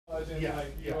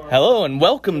Hello and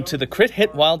welcome to the Crit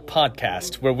Hit Wild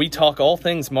podcast, where we talk all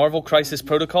things Marvel Crisis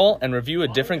Protocol and review a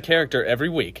different character every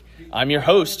week. I'm your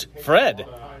host, Fred.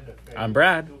 I'm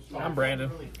Brad. I'm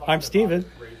Brandon. I'm Steven.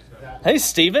 Hey,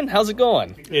 Steven. How's it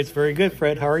going? It's very good,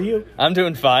 Fred. How are you? I'm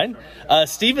doing fine.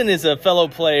 Steven is a fellow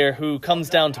player who comes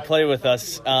down to play with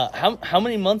us. How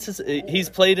many months he's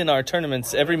played in our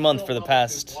tournaments every month for the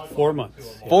past 4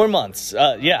 months. 4 months.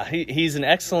 He's an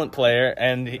excellent player,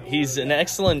 and he's an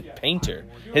excellent painter.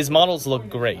 His models look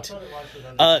great.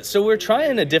 So we're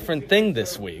trying a different thing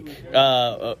this week.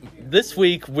 This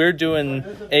week, we're doing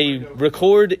a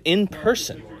record in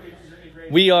person.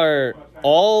 We are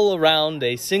all around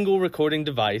a single recording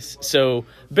device, so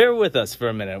bear with us for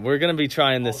a minute. We're going to be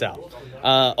trying this out.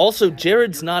 Also,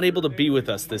 Jared's not able to be with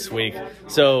us this week,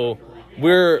 so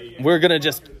we're going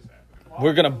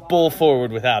to bull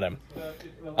forward without him.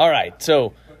 All right,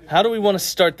 so how do we want to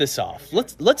start this off?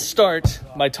 Let's start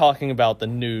by talking about the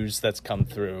news that's come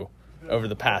through over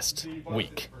the past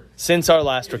week since our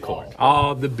last record.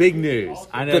 Oh, the big news.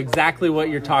 I know exactly what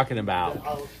you're talking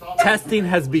about. Testing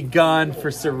has begun for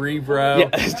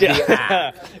Cerebro.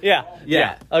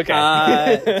 Yeah.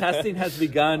 Okay. Testing has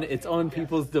begun. It's on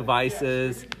people's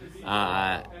devices.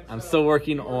 I'm still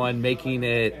working on making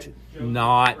it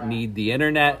not need the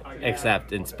internet,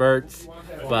 except in spurts.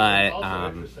 But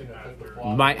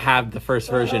might have the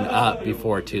first version up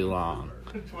before too long.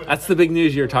 That's the big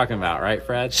news you're talking about, right,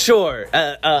 Fred? Sure.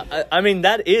 I mean,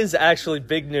 that is actually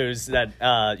big news that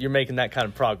you're making that kind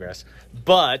of progress.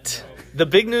 But the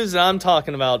big news that I'm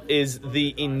talking about is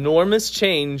the enormous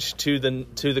change to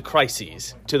the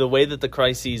crises, to the way that the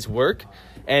crises work,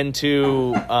 and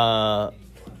to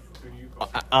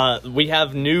we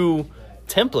have new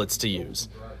templates to use.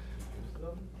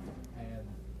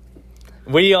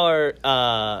 We are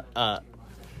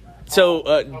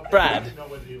Brad.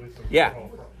 Yeah.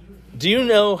 Do you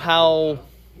know how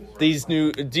these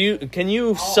can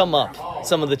you sum up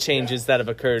some of the changes that have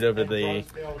occurred over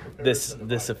this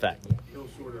effect?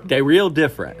 They're real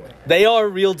different. They are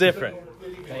real different.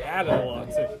 They added a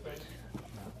lot too.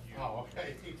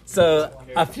 So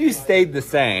a few stayed the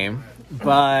same,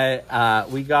 but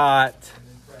we got...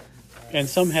 And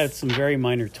some had some very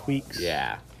minor tweaks.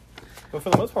 Yeah. But for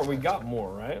the most part, we got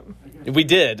more, right? We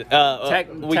did.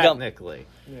 Technically.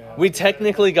 We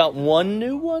technically got one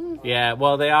new one? Yeah,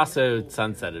 well, they also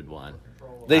sunsetted one.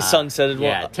 They sunsetted one?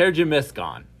 Yeah, Terrigen Mist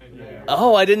gone.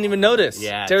 Oh, I didn't even notice.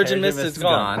 Yeah, Terrigen Mist is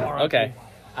gone. Okay.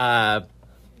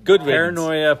 Good riddance.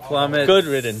 Paranoia plummets. Good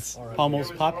riddance.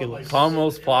 Pommel's Populous.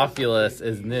 Pommel's Populous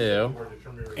is new.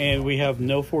 And we have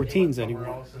no 14s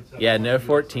anymore. Yeah, no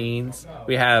 14s.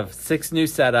 We have 6 new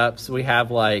setups. We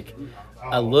have, like,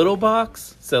 a little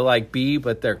box, so like B,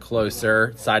 but they're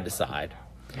closer, side to side.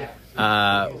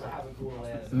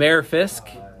 Mayor Fisk,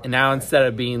 and now instead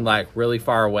of being like really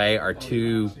far away, are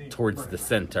 2 towards the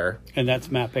center. And that's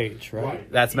map H,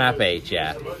 right? That's map H,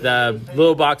 yeah. The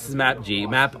little box is map G.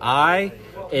 Map I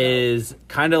is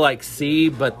kind of like C,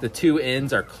 but the 2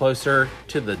 ends are closer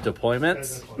to the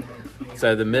deployments.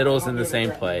 So the middle's in the same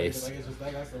place.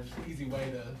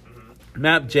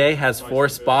 Map J has 4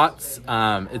 spots.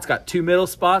 It's got 2 middle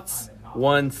spots,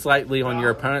 one slightly on your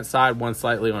opponent's side, one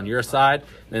slightly on your side.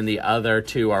 Then the other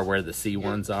 2 are where the C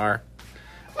ones are.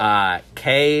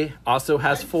 K also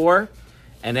has 4,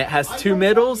 and it has 2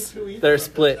 middles. They're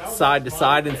split side to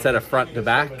side instead of front to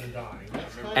back.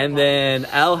 And then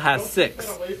L has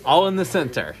 6, all in the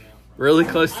center, really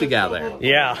close together.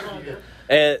 Yeah.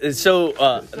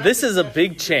 So this is a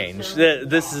big change.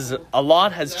 A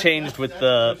lot has changed with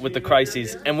the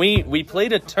crises, and we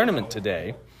played a tournament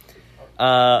today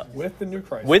With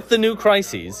the new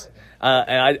crises.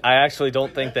 And I actually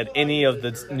don't think that any of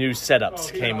the new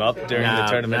setups came up during the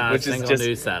tournament, which is just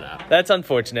new setup. That's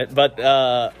unfortunate. But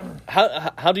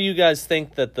how do you guys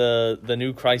think that the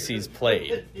new crises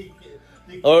played,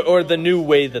 or the new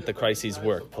way that the crises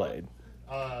work played?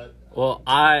 Well,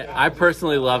 I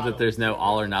personally love that there's no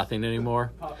all or nothing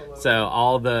anymore. So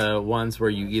all the ones where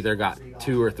you either got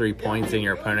 2 or 3 points and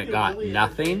your opponent got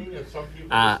nothing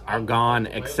are gone,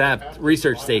 except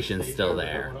Research Station's still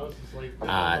there.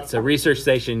 So Research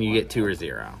Station, you get 2 or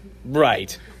 0.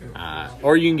 Right.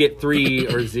 Or you can get 3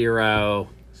 or 0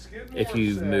 if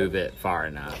you move it far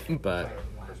enough.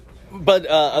 But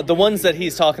the ones that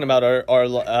he's talking about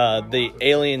are the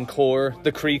Alien Core,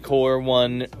 the Kree Core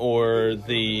one, or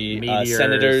the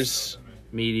Senators.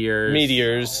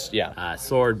 Meteors, yeah.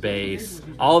 Sword Base.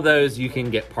 All those you can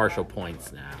get partial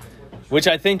points now. Which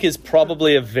I think is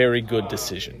probably a very good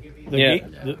decision. The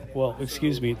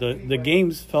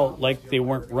games felt like they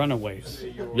weren't runaways.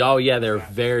 Oh, yeah, they're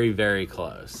very, very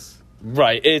close.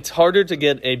 Right. It's harder to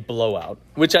get a blowout,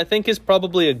 which I think is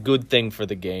probably a good thing for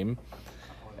the game.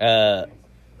 I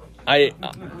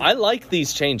like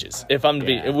these changes. If I'm to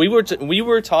be, we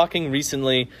were talking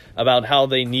recently about how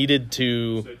they needed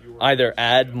to either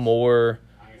add more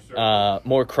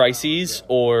crises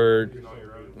or.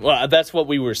 Well, that's what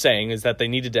we were saying, is that they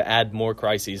needed to add more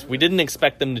crises. We didn't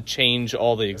expect them to change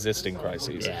all the existing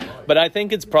crises. But I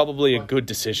think it's probably a good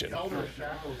decision.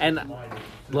 And,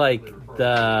 like,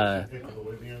 there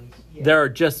are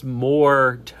just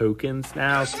more tokens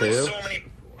now, too.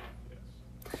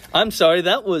 I'm sorry,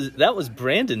 that was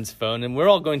Brandon's phone, and we're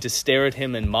all going to stare at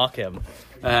him and mock him.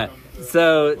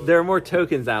 So there are more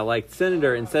tokens now. Like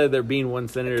Senator, instead of there being one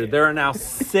Senator, there are now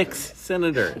 6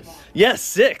 Senators. Yes,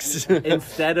 6.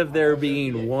 Instead of there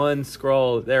being one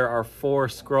scroll, there are 4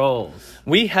 scrolls.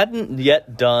 We hadn't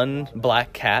yet done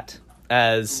Black Cat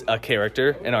as a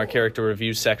character in our character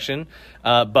review section,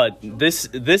 but this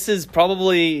is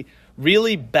probably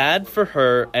really bad for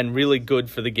her and really good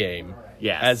for the game.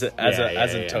 Yeah, as a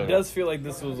total. It does feel like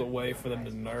this was a way for them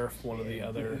to nerf one of the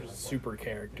other super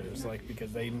characters, like,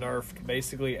 because they nerfed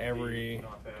basically everything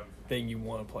you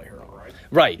want to play her on.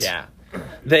 Right. Yeah.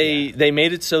 They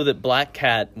made it so that Black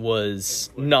Cat was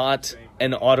not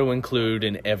an auto-include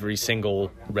in every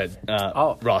single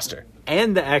roster.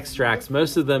 And the extracts,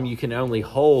 most of them you can only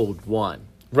hold one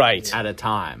Right. at a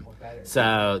time.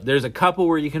 So there's a couple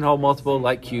where you can hold multiple,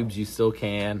 like cubes you still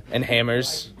can. And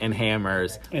hammers. And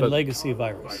hammers. And Legacy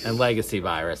Virus. And Legacy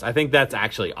Virus. I think that's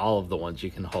actually all of the ones you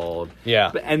can hold.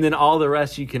 Yeah. And then all the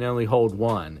rest you can only hold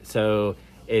one. So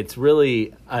it's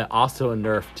really also a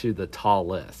nerf to the tall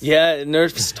list. Yeah, it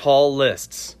nerfs tall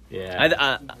lists.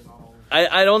 Yeah.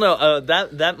 I don't know.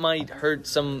 That might hurt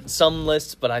some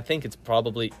lists, but I think it's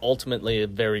probably ultimately a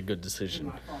very good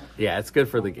decision. Yeah, it's good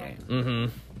for the game.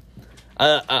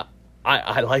 Mm-hmm.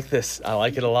 I like this. I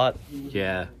like it a lot.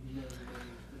 Yeah.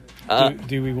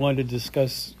 Do we want to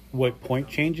discuss what point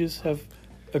changes have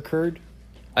occurred?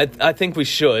 I think we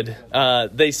should.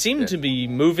 They seem to be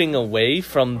moving away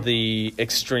from the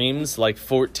extremes like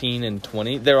 14 and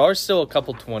 20. There are still a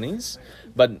couple 20s,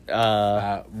 but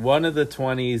one of the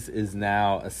 20s is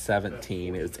now a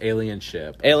 17. It's Alien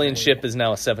Ship. Alien Ship is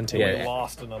now a 17. Yeah. We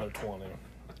lost another 20.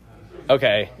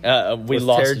 Okay, we Was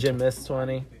lost. Terrigen miss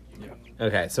 20?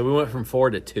 Okay, so we went from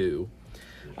 4 to 2.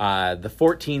 The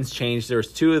 14s changed. There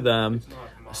was 2 of them.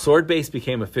 Sword Base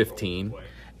became a 15.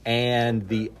 And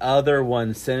the other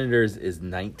one, Senators, is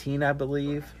 19, I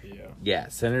believe. Yeah,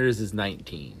 Senators is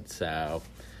 19. So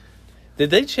Did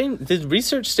they change? Did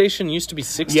Research Station used to be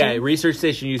 16? yeah, Research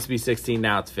Station used to be 16.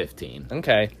 Now it's 15.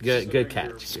 Okay. Good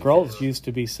catch. Scrolls used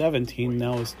to be 17,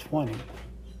 now is 20.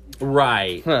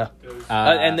 Right. Huh.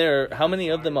 And there, how many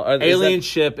of them are there? Alien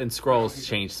Ship and Scrolls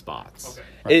changed spots.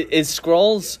 Is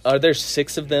Scrolls? Are there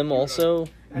 6 of them also?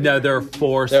 No, there are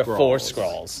 4 There are Scrolls. 4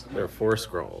 Scrolls. There are 4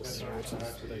 Scrolls.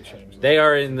 They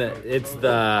are in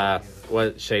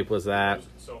what shape was that?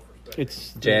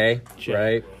 It's J,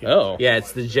 right? Oh. Yeah,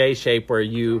 it's the J shape where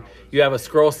you have a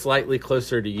scroll slightly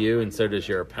closer to you, and so does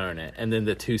your opponent. And then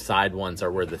the 2 side ones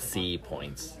are where the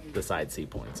side C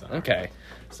points are. Okay.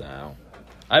 So,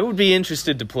 I would be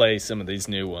interested to play some of these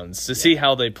new ones to see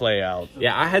how they play out.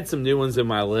 yeah, I had some new ones in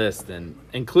my list, and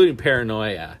including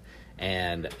Paranoia,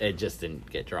 and it just didn't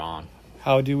get drawn.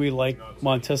 How do we like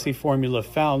Montesi Formula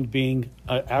Found being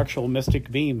an actual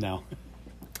Mystic Beam now?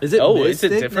 Is it Oh, is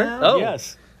it Mystic different? now? Oh.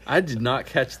 Yes. I did not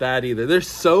catch that either. There's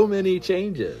so many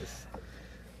changes.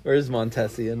 Where's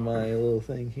Montesi in my little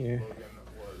thing here?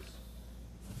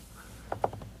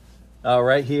 Oh,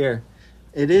 right here.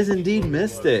 It is indeed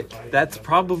Mystic. That's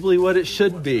probably what it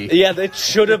should be. Yeah, that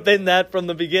should have been that from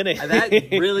the beginning. That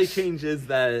really changes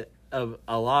that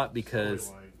a lot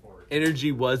because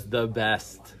Energy was the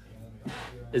best.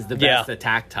 Is the best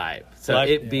attack type. So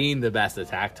it being the best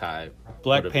attack type.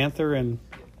 Black Panther and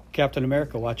Captain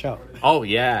America, watch out. Oh,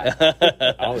 yeah.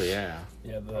 Oh, yeah.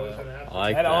 Yeah, I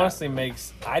like that that. honestly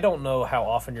makes. I don't know how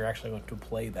often you're actually going to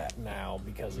play that now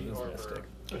because it is Mystic.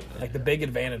 Like the big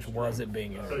advantage was it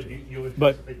being energy.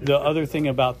 But the other thing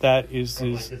about that is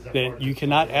that you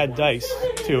cannot add dice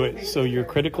to it, so your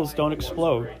criticals don't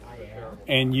explode,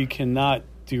 and you cannot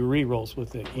do rerolls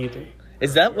with it either.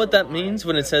 Is that what that means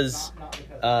when it says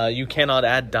you cannot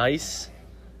add dice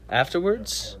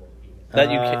afterwards?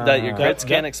 That your crits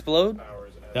can't explode?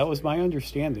 That was my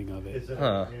understanding of it.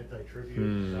 Huh.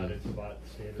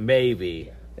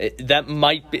 Maybe. That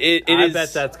might be. I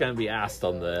bet that's going to be asked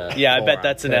on the Yeah, I bet forum,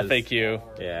 that's an 'cause- FAQ.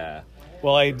 Yeah.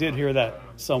 Well, I did hear that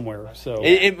somewhere, so...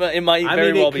 It might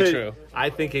very well be could- true. I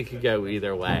think it could go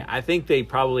either way. I think they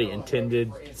probably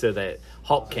intended so that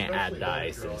Hulk can't add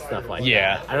dice and stuff like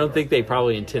Yeah. that. I don't think they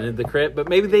probably intended the crit, but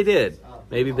maybe they did.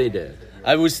 Maybe they did.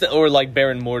 or like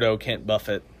Baron Mordo can't buff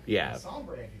it. Yeah.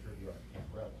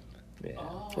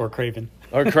 Or Craven.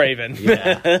 Or Craven.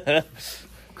 Yeah.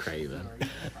 Craven.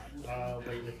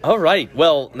 All right.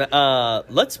 Well,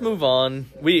 let's move on.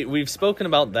 We've spoken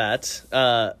about that.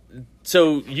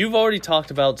 So you've already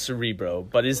talked about Cerebro,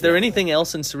 but is there anything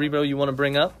else in Cerebro you want to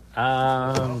bring up?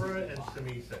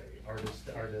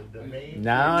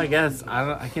 No, I guess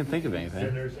I can't think of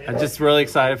anything. I'm just really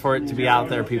excited for it to be out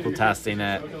there, people testing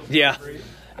it. Yeah.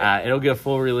 It'll get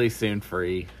full release soon,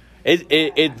 free.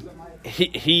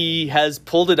 He has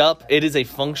pulled it up. It is a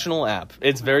functional app.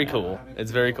 It's very cool.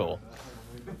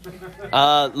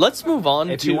 Let's move on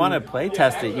If to... you want to play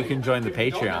test it, you can join the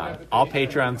Patreon. All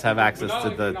Patreons have access to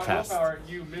the test.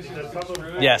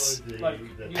 Yes.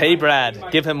 Pay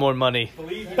Brad. Give him more money.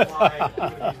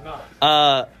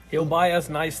 He'll buy us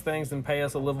nice things and pay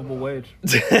us a livable wage.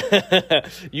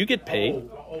 You get paid.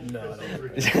 No,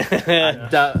 I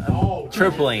don't.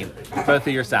 Tripling both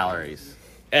of your salaries.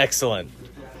 Excellent.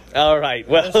 All right.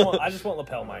 Well, I just want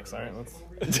lapel mics. All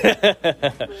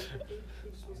right,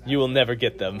 you will never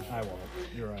get them. I won't.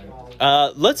 You're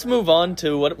right. Let's move on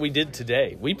to what we did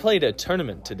today. We played a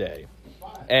tournament today,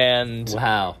 and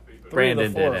Wow.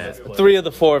 Brandon did it. 3 of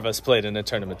the 4 of us played in a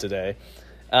tournament today.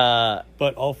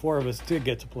 But all 4 of us did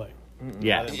get to play.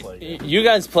 Yeah. You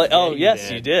guys play? Oh, yes,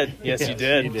 did. you did. Yes, you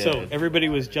did. did. So everybody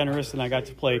was generous, and I got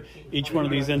to play each one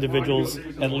of these individuals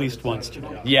at least once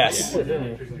today. Yes. I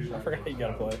forgot you got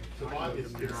to play.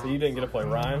 So you didn't get to play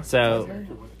Ryan? So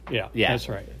Yeah, Yeah. that's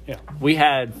right. Yeah. we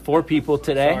had 4 people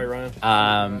today. Sorry,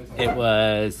 Ryan. It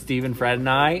was Steven, Fred, and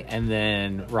I, and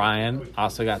then Ryan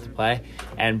also got to play.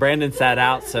 And Brandon sat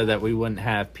out so that we wouldn't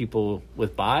have people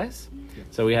with buys.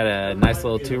 So we had a nice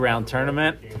little 2-round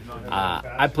tournament.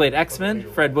 I played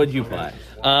X-Men. Fred, what'd you play?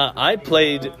 I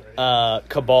played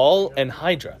Cabal and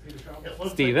Hydra.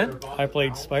 Steven. I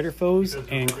played Spider Foes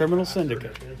and Criminal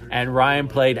Syndicate. And Ryan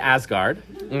played Asgard.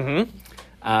 Mm-hmm.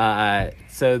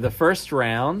 So the first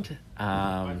round,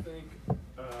 I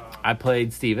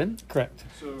played Steven. Correct.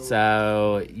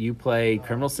 So you played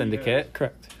Criminal Syndicate,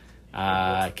 Correct.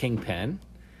 Kingpin,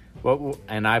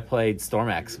 and I played Storm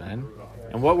X-Men.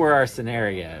 And what were our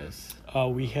scenarios?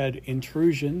 We had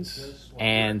intrusions.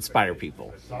 And Spider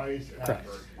People. Correct.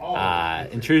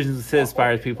 Intrusions says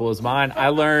Spider People was mine. I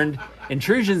learned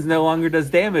Intrusions no longer does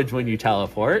damage when you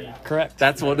teleport. Correct.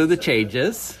 That's one of the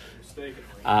changes.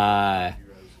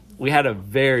 We had a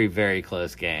very, very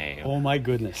close game. Oh my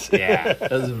goodness. Yeah,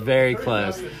 it was very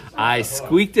close. I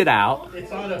squeaked it out.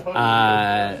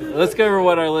 Let's go over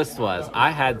what our list was.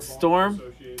 I had Storm,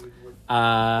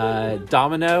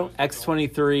 Domino,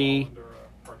 X-23,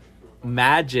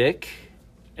 Magic.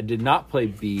 I did not play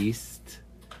Beast.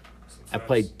 I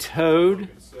played Toad,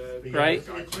 right?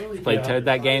 Played Toad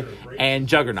that game. And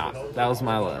Juggernaut. That was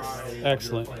my list.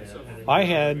 Excellent. I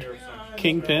had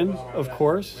Kingpin, of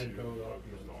course.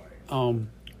 Oh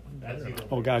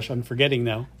gosh, I'm forgetting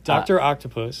now. Dr.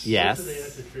 Octopus.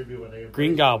 Yes.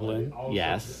 Green Goblin.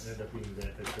 Yes.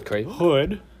 Craven?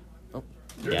 Hood.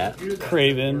 Yeah.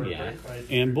 Craven. Yeah.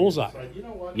 And Bullseye.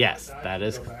 Yes, that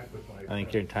is, I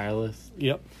think, your entire list.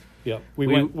 Yep.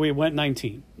 We went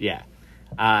 19. Yeah.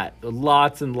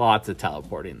 Lots and lots of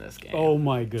teleporting this game. Oh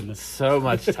my goodness. So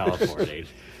much teleporting.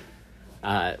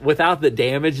 Without the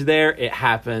damage there, it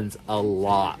happens a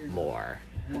lot more.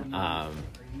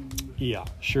 Yeah,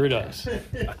 sure does.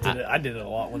 I did it a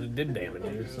lot when it did damage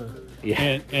you. So.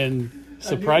 Yeah. And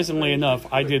surprisingly enough,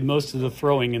 I did most of the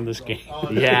throwing in this game.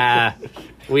 Yeah.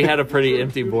 We had a pretty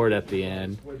empty board at the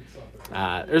end.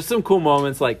 There's some cool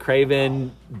moments like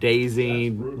Craven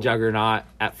dazing Juggernaut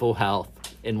at full health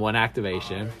in one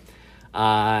activation.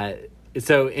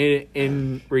 So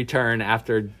in return,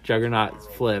 after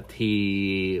Juggernaut flipped,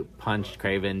 he punched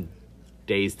Craven,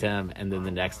 dazed him, and then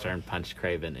the next turn punched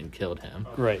Craven and killed him.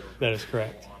 Right, that is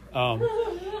correct.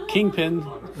 Kingpin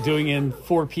doing in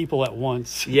 4 people at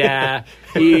once. Yeah,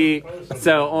 he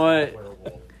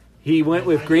went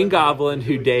with Green Goblin,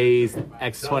 who dazed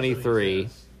X-23,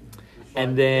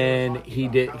 and then he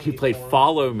played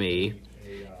Follow Me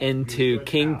into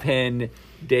Kingpin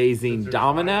dazing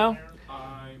Domino,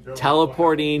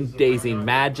 teleporting, dazing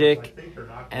Magic,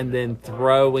 and then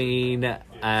throwing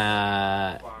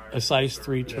A size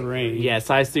 3 terrain.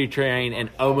 size 3 terrain and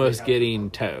almost getting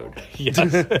Toad. Yes.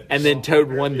 And then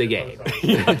Toad won the game.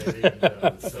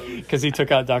 Because he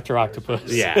took out Dr.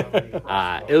 Octopus.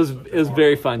 Yeah. It was a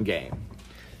very fun game.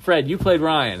 Fred, you played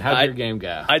Ryan. How did your game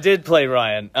go? I did play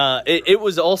Ryan. It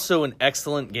was also an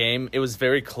excellent game. It was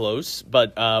very close,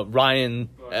 but Ryan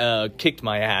kicked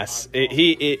my ass.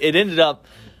 It ended up,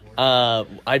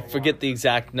 I forget the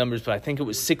exact numbers, but I think it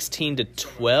was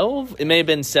 16-12. It may have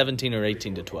been 17 or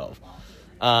 18-12.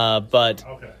 But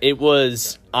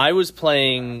I was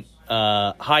playing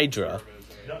Hydra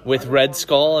with Red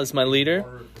Skull as my leader,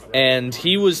 and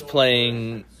he was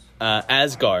playing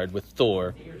Asgard with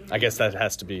Thor. I guess that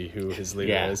has to be who his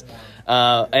leader is.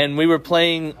 And we were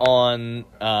playing on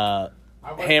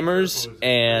hammers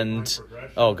and,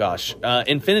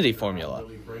 Infinity Formula.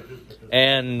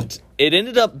 And it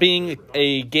ended up being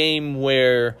a game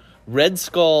where Red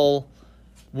Skull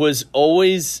was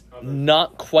always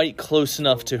not quite close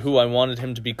enough to who I wanted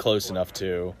him to be close enough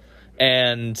to.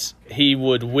 And he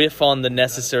would whiff on the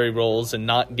necessary rolls and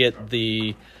not get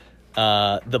the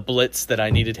blitz that I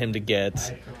needed him to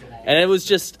get. And it was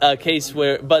just a case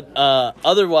where, but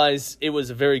otherwise, it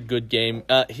was a very good game.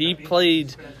 He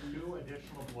played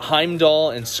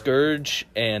Heimdall and Scourge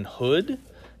and Hood,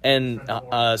 and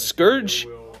Scourge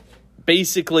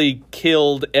basically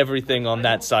killed everything on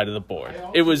that side of the board.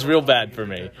 It was real bad for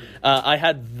me. I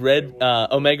had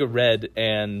Omega Red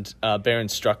and Baron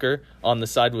Strucker on the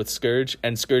side with Scourge,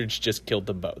 and Scourge just killed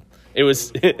them both. It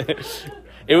was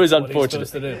it was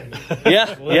unfortunate. What he's supposed to do.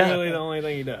 Yeah, Literally the only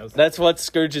thing he does. That's what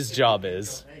Scourge's job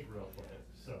is.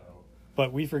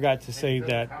 But we forgot to say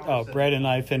that Brad and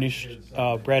I finished.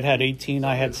 Brad had 18,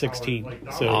 I had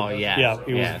 16. So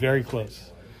it was very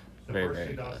close. Very,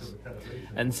 very close.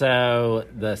 And so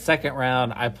the second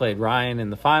round, I played Ryan in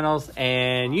the finals,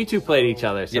 and you two played each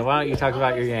other. So why don't you talk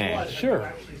about your game?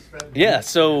 Sure. Yeah,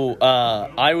 so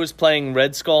I was playing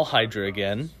Red Skull Hydra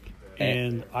again.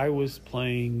 And I was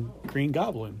playing Green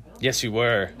Goblin. Yes, you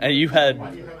were. And you had...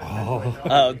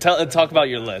 talk about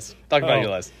your list. Talk about your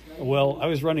list. Well, I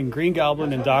was running Green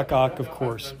Goblin and Doc Ock, of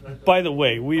course. By the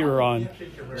way, we were on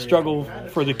Struggle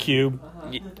for the Cube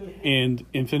and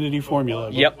Infinity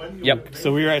Formula. Yep.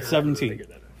 So we were at 17.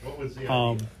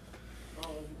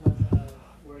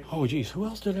 Oh, geez. Who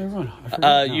else did I run? I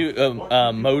forgot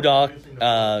now.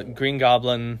 MODOK, Green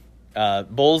Goblin,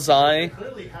 Bullseye,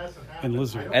 And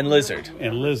Lizard. and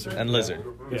Lizard.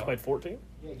 He's played 14?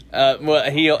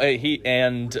 Well, he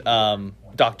and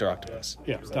Dr. Octopus.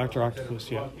 Yeah, Dr.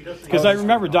 Octopus, yeah. Because I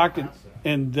remember Dr.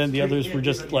 And then the others were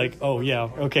just like, oh, yeah,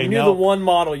 okay. You knew the one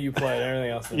model you played, everything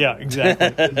else. Yeah,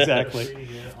 exactly.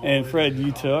 And Fred,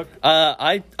 you took?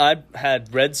 I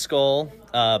had Red Skull.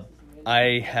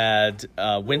 I had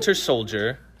Winter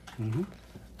Soldier. Mm-hmm.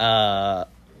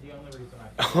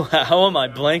 How am I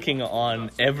blanking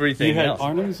on everything You had else?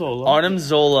 Arnim Zola. Arnim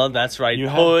Zola, that's right. You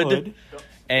had Hood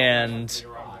and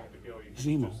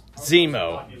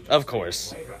Zemo. Of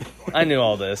course. I knew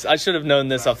all this. I should have known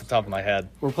this off the top of my head.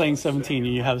 We're playing 17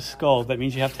 and you have Skull. That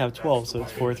means you have to have 12, so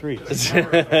it's 4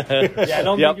 3s. Yeah, I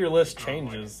don't think your list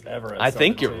changes ever. I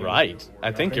think you're right.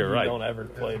 I think you're right. You don't ever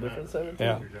play different 17.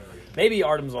 Yeah. Maybe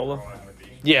Artem Zola.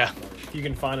 Yeah. You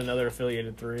can find another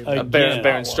affiliated 3.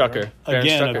 Baron Strucker.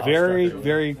 Again, a very,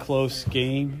 very close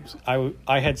game.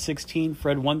 I had 16.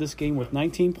 Fred won this game with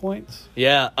 19 points.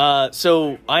 Yeah.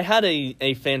 So I had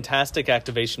a fantastic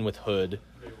activation with Hood,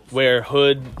 where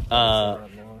Hood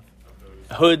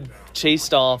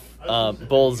chased off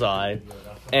Bullseye,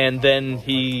 and then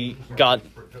he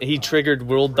triggered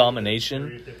World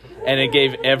Domination. And it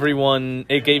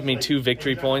gave me 2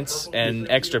 victory points and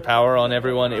extra power on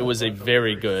everyone. It was a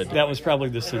very good. That was probably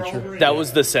the censure. That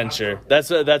was the censure.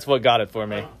 That's what got it for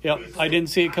me. Yep, I didn't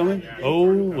see it coming.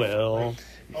 Oh, well.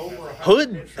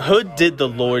 Hood did the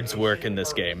Lord's work in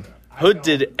this game. Hood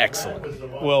did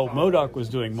excellent. Well, MODOK was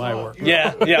doing my work.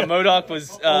 Yeah, MODOK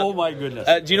was... oh, my goodness.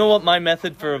 Do you know what my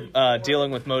method for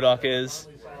dealing with MODOK is?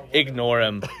 Ignore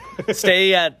him.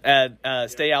 Stay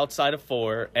outside of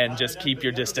 4 and just keep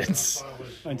your distance.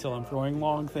 Until I'm throwing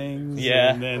long things.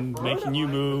 Yeah. And then making you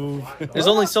move. There's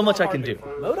only so much I can do.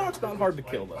 MODOK's not hard to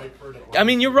kill, though. I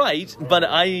mean, you're right, but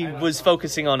I was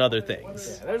focusing on other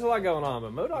things. Yeah, there's a lot going on,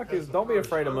 but MODOK is... Don't be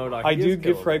afraid of MODOK. I do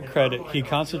give Fred credit. He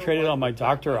concentrated on my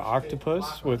Dr.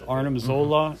 Octopus with Arnim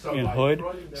Zola and Hood,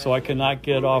 so I could not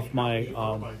get off my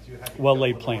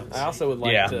well-laid plans. I also would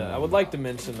like to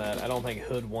mention that I don't think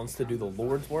Hood wants to do the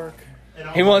Lord's work.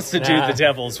 He wants to do the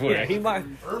devil's work. Yeah, he might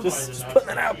just putting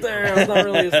it out there. It's not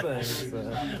really his thing.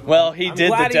 So. Well, he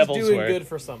did the devil's he's doing work. Good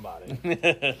for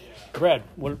somebody. Brad,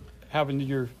 what happened to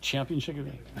your championship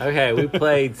game? Okay, we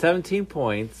played 17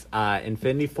 points,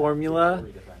 Infinity Formula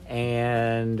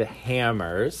and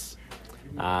Hammers.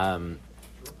 And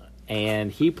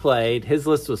he played, his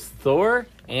list was Thor,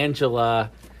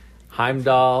 Angela,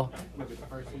 Heimdall,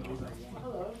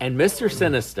 and Mr.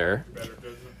 Sinister,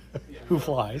 Who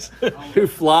flies? who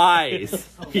flies.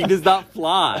 He does not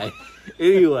fly.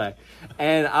 Anyway,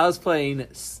 and I was playing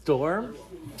Storm,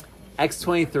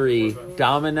 X-23,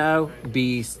 Domino,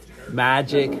 Beast,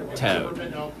 Magic, Toad.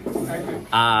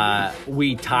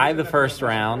 We tie the first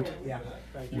round.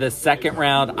 The second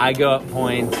round, I go up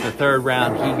points. The third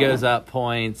round, he goes up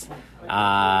points.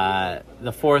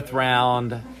 The fourth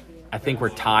round, I think we're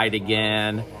tied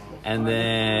again. And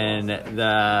then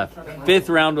the fifth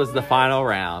round was the final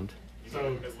round.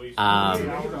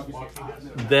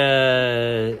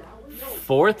 The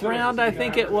fourth round, I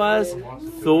think it was,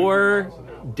 Thor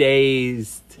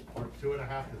dazed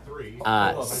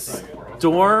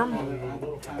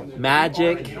Storm,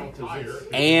 Magic,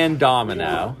 and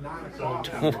Domino.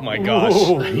 Oh my gosh.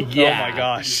 Yeah. Oh my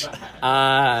gosh.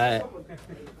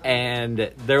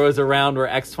 And there was a round where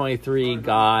X-23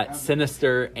 got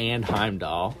Sinister and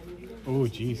Heimdall. Oh,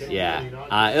 jeez. Yeah.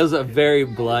 It was a very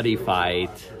bloody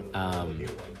fight.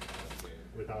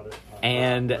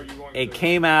 And it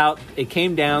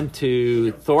came down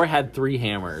to Thor had 3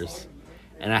 hammers.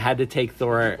 And I had to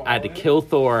kill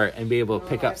Thor and be able to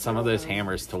pick up some of those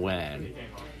hammers to win.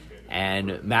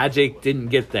 And Magic didn't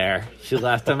get there. She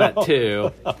left him at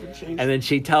 2. And then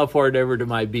she teleported over to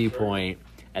my B point.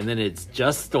 And then it's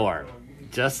just Storm.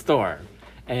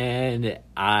 And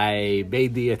I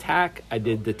made the attack. I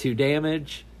did the 2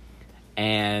 damage.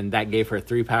 And that gave her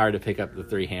 3 power to pick up the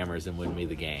 3 hammers and win me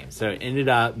the game. So it ended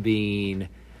up being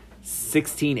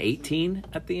 16-18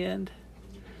 at the end.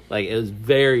 Like, it was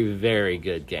very, very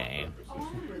good game.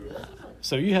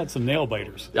 So you had some nail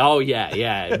biters. Oh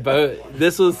yeah. But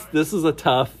this was a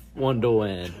tough one to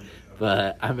win,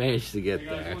 but I managed to get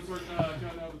there.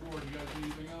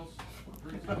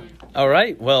 All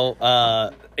right.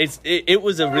 Well, it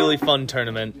was a really fun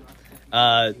tournament.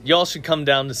 Y'all should come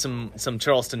down to some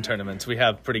Charleston tournaments. We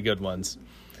have pretty good ones.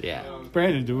 Yeah.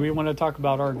 Brandon, do we want to talk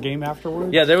about our game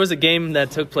afterwards? Yeah, there was a game that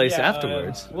took place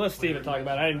afterwards. We'll let Steven talk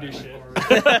about it. I didn't do shit.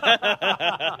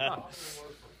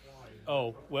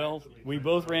 Oh, well, we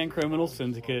both ran Criminal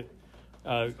Syndicate.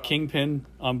 Kingpin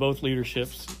on both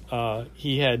leaderships.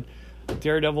 He had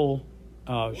Daredevil,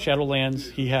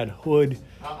 Shadowlands. He had Hood.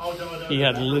 He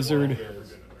had Lizard.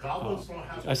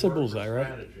 I said Bullseye,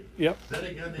 right? Yep.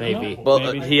 Maybe. Well,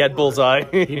 Maybe. he had Bullseye.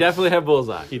 He definitely had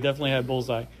Bullseye. He definitely had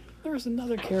Bullseye. There was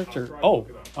another character.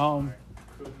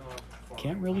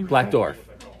 Can't really. Black Dwarf.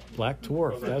 Black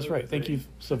Dwarf. That's right. Thank you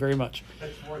so very much.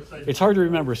 It's hard to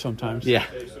remember sometimes. Yeah.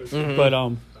 Mm-hmm. But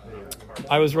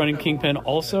I was running Kingpin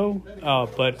also,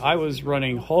 but I was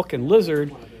running Hulk and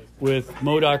Lizard with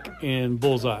MODOK and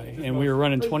Bullseye, and we were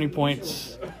running 20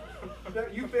 points,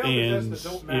 and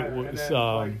it was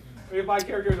if my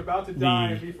character is about to die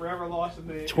the and be forever lost in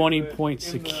the 20-point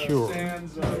secure.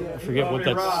 sands, I forget what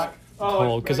that's rock.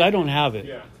 called because I don't have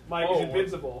it. Mike is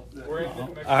invincible.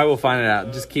 I will find it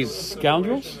out. Just keep.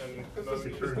 Scoundrels?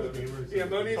 Yeah,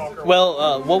 Moni's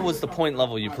Well, what was the point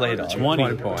level you played on?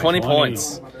 20 points. 20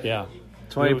 points. Yeah.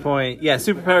 20 point. Yeah,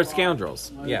 superpowered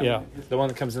scoundrels. Yeah. Yeah. The one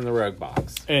that comes in the rogue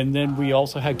box. And then we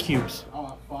also had cubes.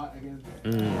 Oh,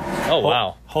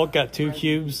 wow. Hulk got 2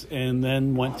 cubes and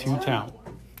then went to town.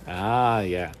 Ah,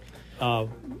 yeah.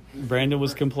 Brandon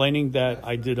was complaining that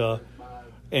I did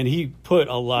and he put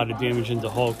a lot of damage into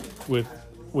Hulk with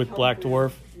Black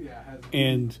Dwarf.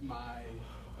 And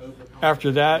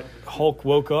after that, Hulk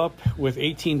woke up with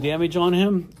 18 damage on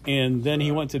him, and then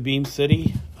he went to Beam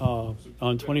City.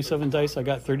 On 27 dice, I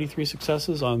got 33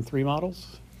 successes on 3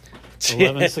 models.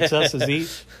 11 successes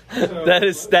each.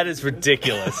 That is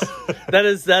ridiculous.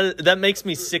 That makes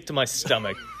me sick to my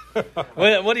stomach.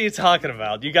 What are you talking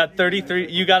about? You got 33.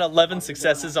 You got 11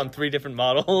 successes on 3 different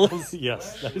models.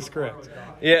 Yes, that is correct.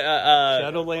 Yeah.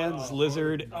 Shadowlands,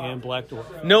 Lizard, and Black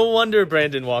Dwarf. No wonder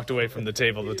Brandon walked away from the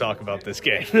table to talk about this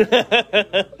game.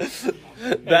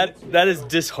 That is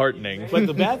disheartening. But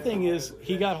the bad thing is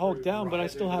he got Hulk down, but I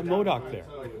still have MODOK there.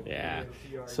 Yeah.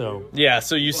 So Yeah,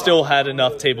 so you still had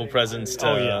enough table presence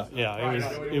to.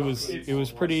 it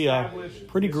was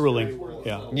pretty grueling.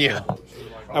 Yeah. Yeah.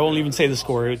 I won't even say the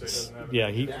score.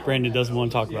 Brandon doesn't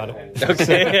want to talk about it.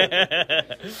 Okay.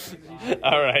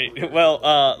 All right.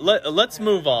 Well, let's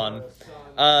move on.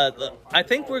 I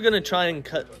think we're gonna try and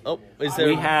cut. Oh, is there?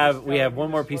 We have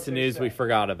one more piece of news we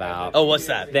forgot about. Oh, what's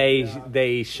that?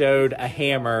 They showed a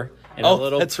hammer in a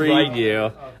little that's right.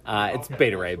 preview. It's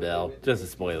Beta Ray Bill. Just a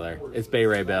spoiler. It's Beta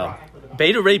Ray Bill.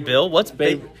 Beta Ray Bill? What's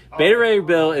Beta Ray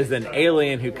Bill is an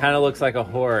alien who kind of looks like a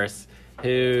horse,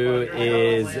 who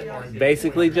is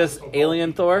basically just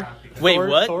alien Thor. Wait,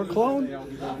 what? Thor clone?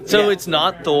 So Yeah. it's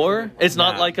not Thor? It's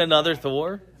not No. like another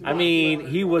Thor? I mean,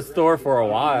 he was Thor for a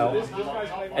while,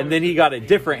 and then he got a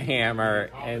different hammer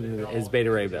and his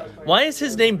Beta Ray Bill. Why is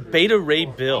his name Beta Ray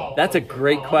Bill? That's a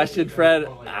great question, Fred.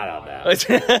 I don't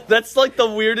know. That's like the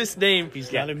weirdest name.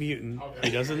 He's not a mutant. He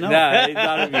doesn't know. No, he's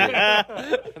not a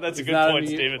mutant. That's a good not a point,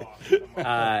 mutant.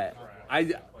 Steven.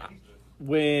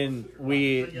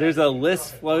 There's a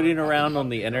list floating around on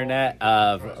the internet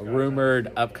of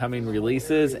rumored upcoming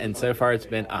releases, and so far it's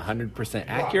been 100%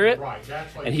 accurate,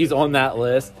 and he's on that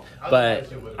list. But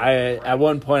at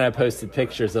one point I posted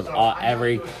pictures of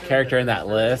every character in that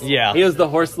list. Yeah. He was the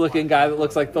horse-looking guy that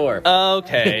looks like Thor.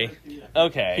 Okay.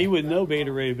 Okay. He would know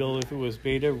Beta Ray Bill if it was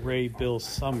Beta Ray Bill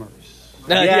Summers.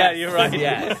 Yeah, Yes, you're right.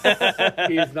 Yes.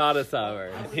 He's not a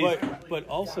summer. But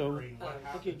also,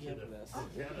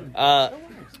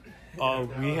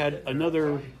 we had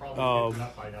another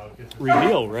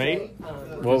reveal, right?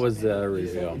 What was the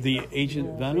reveal? The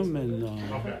Agent Venom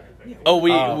and Oh,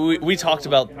 we talked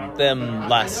about them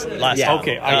last Yeah. time.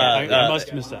 okay, I must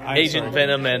have missed that. I'm Agent sorry.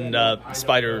 Venom and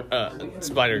Spider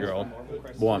Girl,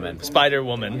 Woman. Spider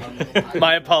Woman.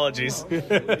 My apologies.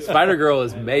 Spider-Girl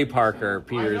is May Parker,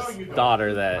 Peter's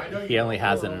daughter that he only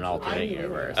has in an alternate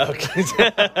universe. Okay.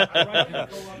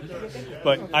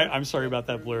 But I'm sorry about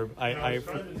that blurb. I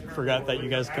forgot that you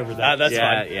guys covered that. That's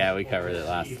fine. Yeah, we covered it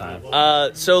last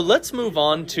time. So let's move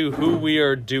on to who we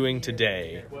are doing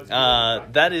today.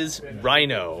 That is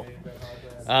Rhino.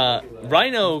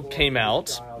 Rhino came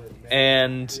out,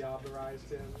 and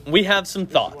we have some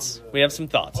thoughts.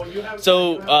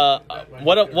 So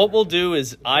what we'll do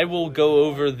is I will go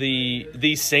over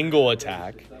the single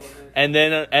attack, and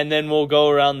then we'll go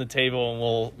around the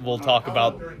table and we'll talk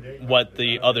about what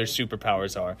the other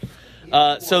superpowers are.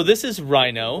 So this is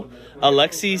Rhino.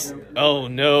 Alexis. Oh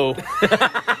no.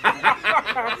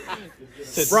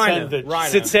 Sitsevich. His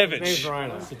name's Sitsevich.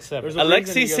 Rhino. Sitsevich. There's a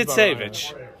Alexei reason he goes by Rhino.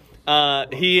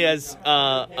 Sitsevich. He has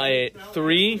a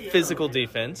 3 physical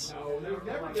defense,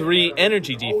 3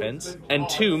 energy defense, and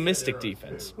 2 mystic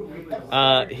defense.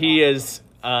 He has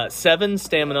 7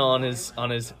 stamina on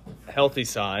his healthy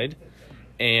side,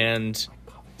 and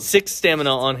 6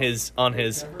 stamina on his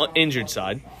injured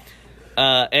side.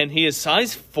 And he is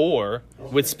size 4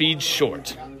 with speed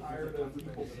short.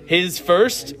 His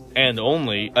first and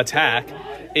only attack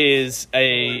is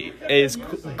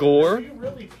Gore.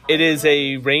 It is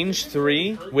a range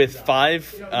 3 with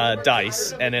 5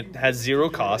 dice, and it has 0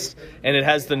 cost, and it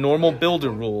has the normal builder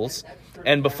rules.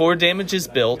 And before damage is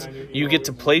built, you get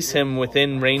to place him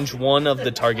within range 1 of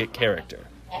the target character.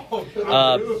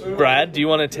 Brad, do you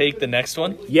want to take the next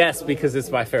one? Yes, because it's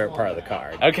my favorite part of the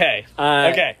card. Okay.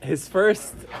 Okay. His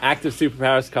first active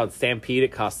superpower is called Stampede.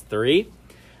 It costs 3.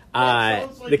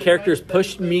 The character is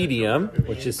pushed medium,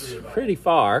 which is pretty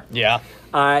far. Yeah.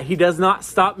 He does not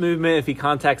stop movement if he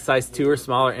contacts size 2 or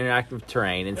smaller interactive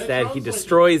terrain. Instead, he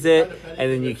destroys it,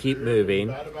 and then you keep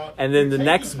moving. And then the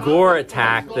next Gore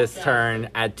attack this turn,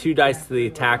 add 2 dice to the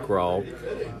attack roll.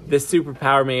 This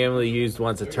superpower may only be used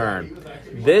once a turn.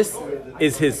 This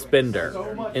is his spender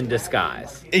in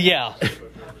disguise. Yeah.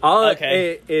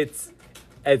 Okay. It's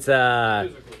a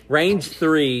range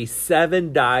 3,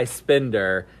 7 die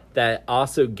spender that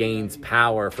also gains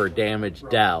power for damage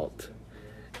dealt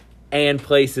and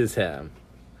places him.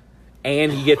 And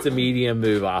he gets a medium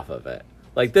move off of it.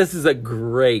 Like, this is a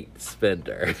great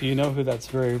spender. Do you know who that's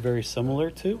very, very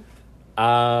similar to?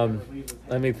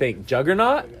 Let me think.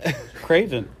 Juggernaut?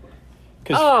 Craven.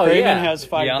 Because Oh, Craven yeah. has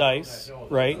 5 Yeah. dice,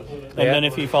 right? And Yeah. then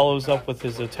if he follows up with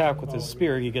his attack with his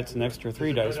spear, he gets an extra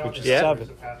 3 dice, which is Yeah. 7.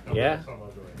 Yeah.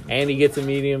 And he gets a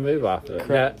medium move off of it.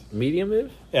 Correct. Yeah. Medium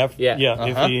move? Yeah. Yeah.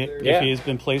 Uh-huh. If Yeah. he has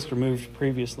been placed or moved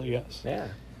previously, yes. Yeah.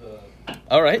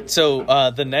 All right.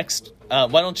 So the next, why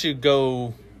don't you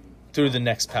go through the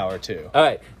next power too? All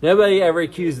right. Nobody ever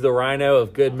accused the Rhino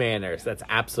of good manners. That's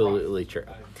absolutely true.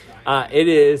 It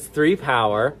is 3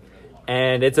 power,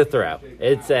 and it's a throw.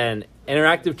 It's an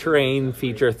interactive terrain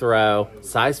feature throw,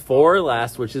 size 4 or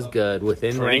less, which is good,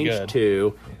 within Pretty range good.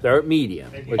 2. They're at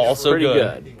medium, which Also is pretty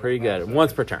good. good. Pretty good.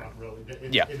 Once per turn.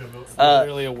 Yeah.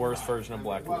 Literally a worse version of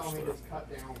Black Wish.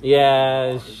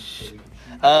 Yeah.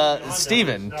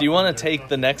 Steven, do you want to take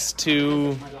the next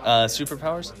 2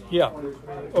 superpowers? Yeah.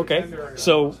 Okay.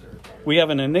 So we have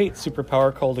an innate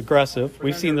superpower called Aggressive.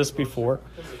 We've seen this before.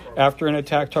 After an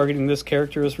attack targeting this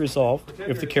character is resolved,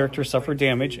 if the character suffered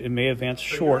damage, it may advance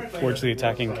short towards the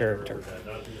attacking character.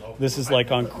 This is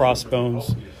like on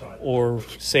Crossbones or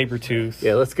Sabretooth.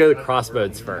 Yeah, let's go to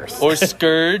crossbones first. Or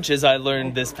Scourge, as I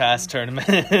learned this past tournament.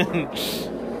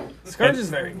 Scourge is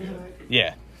very good.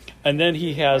 Yeah. And then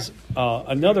he has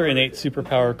another innate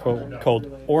superpower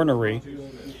called Ornery.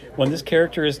 When this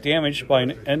character is damaged by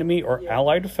an enemy or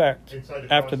allied effect,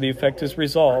 after the effect is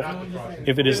resolved,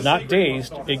 if it is not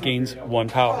dazed, it gains 1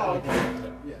 power.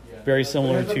 Very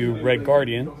similar to Red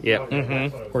Guardian Yep.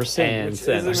 or Sin. And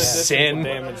Sin. Isn't it Sin.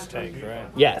 damage tank, right?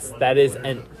 Yes, that is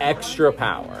an extra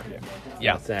power.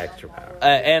 Yeah. It's an extra power.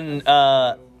 And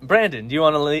Brandon, do you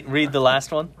want to read the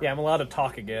last one? Yeah, I'm allowed to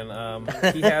talk again.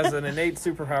 He has an innate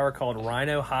superpower called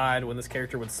Rhino Hide. When this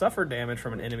character would suffer damage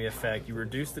from an enemy effect, you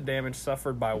reduce the damage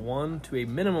suffered by 1 to a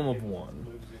minimum of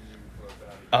 1.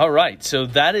 All right, so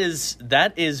that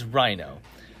is Rhino.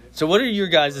 So what are your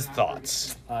guys'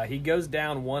 thoughts? He goes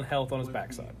down 1 health on his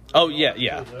backside. Oh,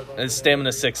 yeah. And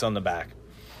stamina 6 on the back.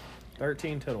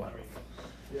 13 total health.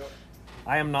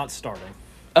 I am not starting.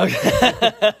 Okay.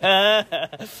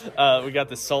 We got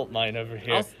the salt mine over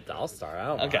here. I'll start. I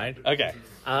don't Okay. mind. Okay.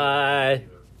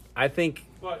 I think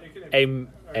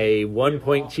a 1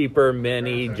 point cheaper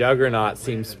mini Juggernaut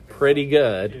seems pretty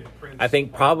good. I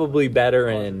think probably better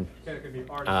in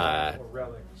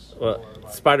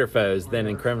Spider Foes than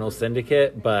in Criminal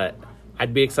Syndicate, but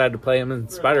I'd be excited to play him in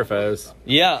Spider Foes.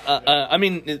 Yeah. I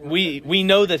mean, we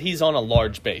know that he's on a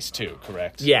large base too.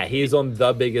 Correct. Yeah, he's on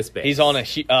the biggest base. He's on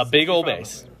a big old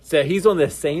base, So he's on the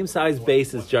same size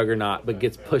base as Juggernaut, but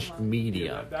gets pushed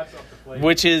medium.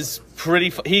 which is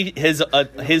pretty. His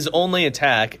only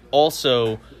attack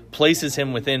also places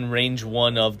him within range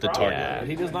 1 of the target. Yeah,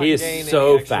 He does not he is gain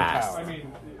so any extra fast. power.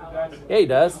 Yeah, he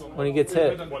does when he gets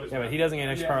hit. Yeah, but he doesn't gain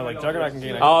extra power like Juggernaut can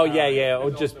gain extra Oh, power. yeah,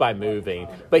 just by moving.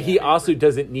 But he also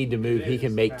doesn't need to move. He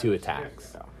can make 2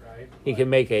 attacks. He can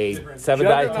make a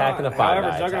 7-die attack and a 5-die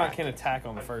However, Juggernaut attack. can attack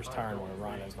on the first turn where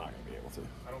Rhino's not going to be able to.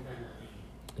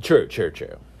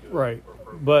 True. Right.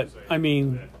 But, I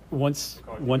mean, once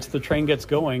the train gets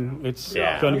going, it's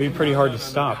going to be pretty hard to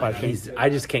stop, I think. I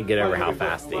just can't get over how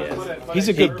fast he is. He's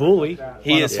a good bully.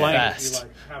 He on a is flank. fast.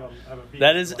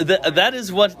 That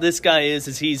is what this guy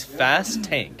is he's fast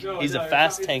tank. He's a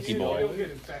fast tanky boy.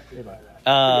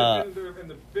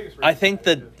 I think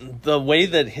that the way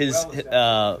that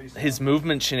his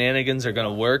movement shenanigans are going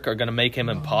to work are going to make him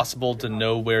impossible to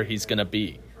know where he's going to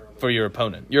be for your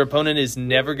opponent. Your opponent is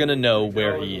never going to know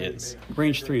where he is.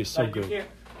 Range 3 is so good.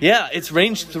 Yeah, it's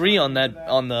range 3 on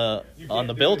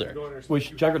the builder.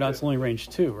 Which Juggernaut's only range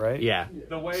 2, right? Yeah.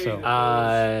 So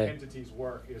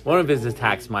One of his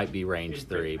attacks might be range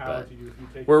 3, but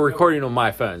we're recording on my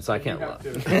phone, so I can't look.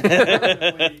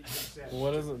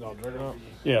 What is it? No, Juggernaut?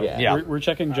 Yeah. We're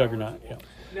checking Juggernaut.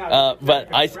 Yeah.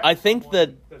 But I think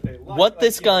that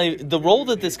the role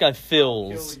that this guy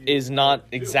fills is not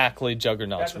exactly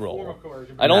Juggernaut's role.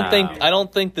 I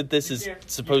don't think that this is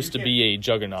supposed to be a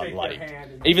Juggernaut light,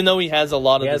 even though he has a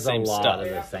lot of the same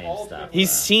stuff. He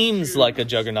seems like a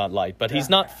Juggernaut light, but he's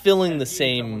not filling the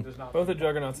same. Both the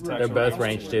Juggernauts attacks They're are both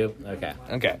range 2? Okay.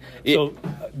 Okay. So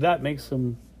that makes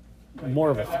him more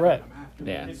of a threat.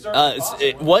 Yeah.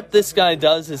 What this guy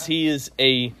does is he is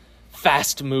a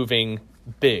fast-moving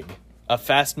big.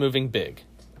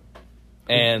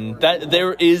 And that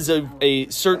there is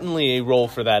certainly a role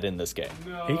for that in this game.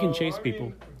 He can chase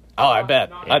people. Oh, I bet.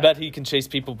 Yeah. I bet he can chase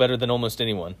people better than almost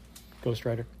anyone. Ghost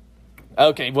Rider.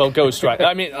 Okay, well, Ghost Rider.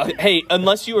 I mean, hey,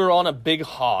 unless you are on a big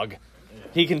hog,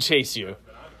 he can chase you.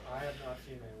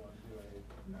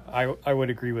 I would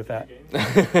agree with that.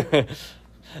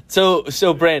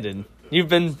 So Brandon, you've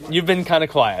been kind of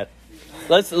quiet.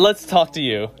 Let's talk to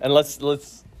you and let's.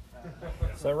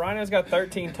 So Rhino's got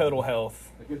 13 total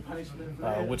health,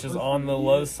 which is on the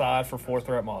low side for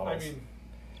 4-threat models.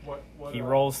 He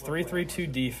rolls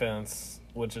 3-3-2 defense,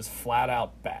 which is flat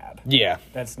out bad. Yeah.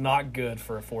 That's not good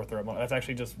for a 4-threat model. That's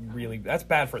actually that's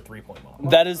bad for a 3-point model.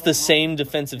 That is the same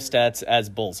defensive stats as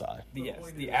Bullseye.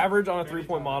 Yes. The average on a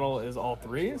 3-point model is all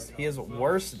 3s. He has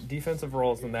worse defensive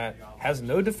rolls than that, has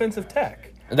no defensive tech.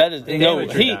 That is he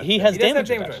has damage,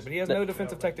 but he has no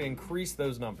defensive tech to increase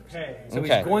those numbers. So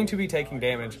Okay. he's going to be taking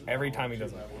damage every time he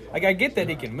does it. Like, I get that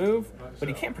he can move, but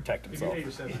he can't protect himself,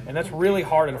 and that's really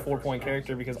hard in a 4-point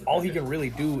character because all he can really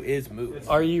do is move.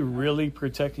 Are you really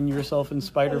protecting yourself in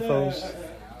Spider Foes?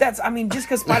 Just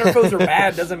because Spider Foes are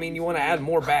bad doesn't mean you want to add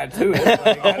more bad to it.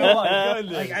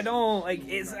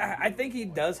 I think he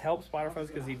does help Spider Foes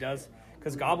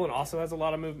because Goblin also has a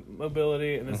lot of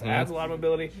mobility, and this adds a lot of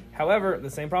mobility. However, the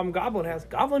same problem Goblin has,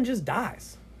 Goblin just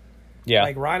dies. Yeah.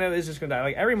 Like, Rhino is just going to die.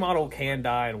 Like, every model can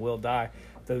die and will die.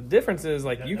 The difference is,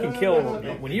 like, when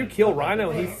you kill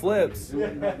Rhino and he flips,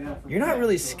 you're not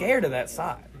really scared of that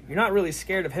side. you're not really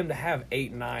scared of him to have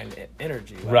 8-9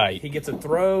 energy. Like, Right. He gets a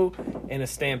throw and a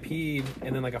stampede,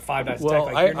 and then like a 5 dice Well,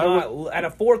 attack. Like, you're I not at a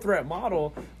 4-threat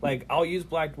model. Like, I'll use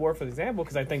Black Dwarf for example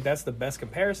because I think that's the best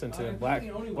comparison to him. Black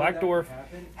Dwarf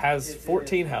has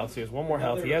 14 health. So he has 1 more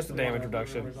health. He has the damage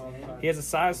reduction. He has a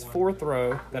size 4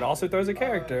 throw that also throws a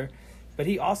character. But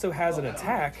he also has an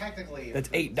attack that's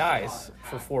 8 dice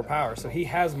for 4 power. So he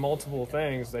has multiple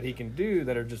things that he can do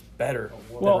that are just better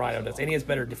than Rhino does. And he has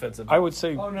better defensive. I would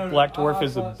say Black Dwarf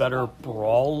is a better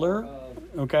brawler.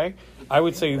 Okay, I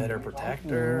would say better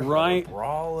protector, right,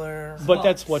 brawler. but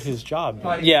that's what his job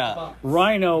is. Yeah.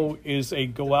 Rhino is a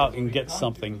go out and get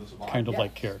something kind of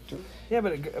like character. Yeah,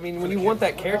 but I mean, when you want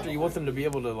that character, you want them to be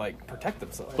able to like protect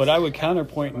themselves. But I would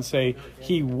counterpoint and say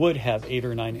he would have 8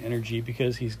 or 9 energy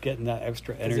because he's getting that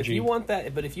extra energy. If you want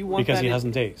that, but if you want because that he in,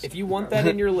 hasn't dazed. If you want that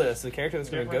in your list, the character that's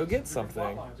going to go get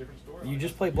something, you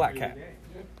just play Black Cat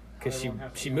because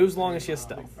she moves long and she has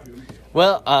stealth.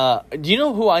 Well, do you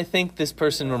know who I think this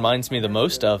person reminds me the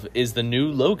most of is the new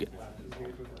Logan.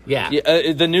 Yeah.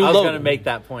 The new I was Logan. going to make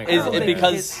that point. Is earlier. it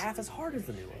because it's half as hard as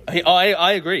the new one.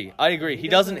 I agree. He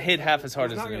doesn't hit half as hard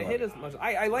He's as not the new going to one. hit as much.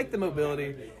 I like the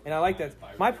mobility, and I like that.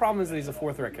 My problem is that he's a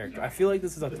 4-threat character. I feel like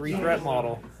this is a 3-threat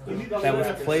model that was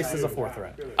placed as a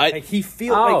 4-threat. I- He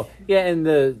feels Oh, like yeah,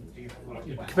 and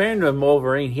comparing to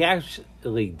Wolverine, he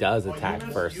actually does attack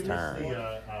first turn.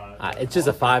 It's just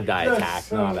a 5-die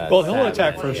attack, not a Well, he'll 7.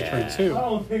 attack first turn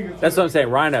too. That's what I'm saying.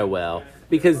 Rhino will,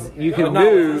 because you can not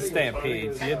with the move.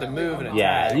 stampede. So you have to move and attack.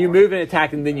 Yeah, you move and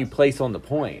attack, and then you place on the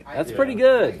point. That's pretty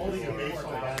good.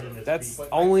 That's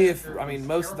only if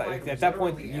most of that, at that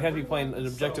point you have to be playing an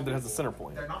objective that has a center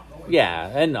point. Yeah,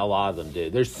 and a lot of them do.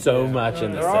 There's so much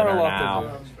in the There are center a lot now.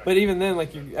 that do. But even then,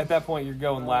 like at that point, you're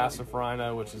going last with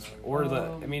Rhino, which is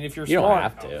if you're You don't smart,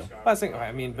 have to. I think.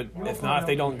 But if not, if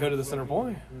they don't go to the center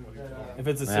point, if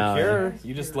it's a Well, secure,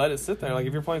 you just let it sit there. Like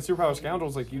if you're playing Superpower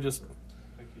Scoundrels, like you just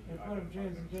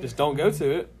don't go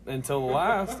to it until the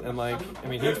last. And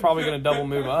he's probably going to double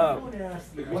move up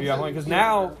because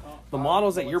now the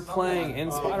models that you're playing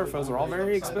in Spider Foes are all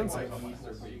very expensive.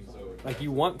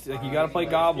 You got to play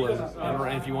Goblin,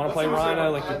 and if you want to play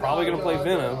Rhino, you're probably going to play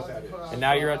Venom, and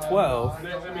now you're at 12,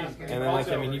 and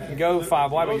then you can go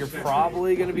 5 wide, but you're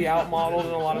probably going to be outmodeled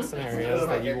in a lot of scenarios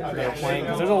that you're playing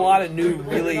because there's a lot of new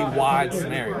really wide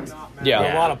scenarios. Yeah.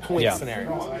 There are a lot of point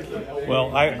scenarios.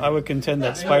 Well, I would contend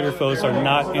that Spider Foes are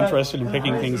not interested in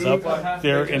picking things up.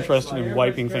 They're interested in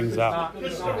wiping things out.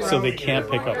 So they can't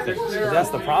pick up things. But that's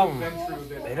the problem.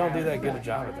 They don't do that good a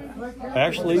job at that.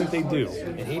 Actually, they do.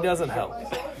 And he doesn't help.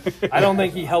 I don't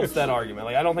think he helps that argument.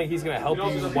 I don't think he's going to help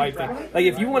you wipe things.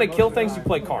 If you want to kill things, you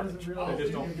play Carnage.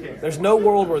 There's no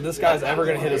world where this guy's ever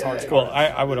going to hit as hard as Well,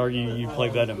 Carnage. I would argue you play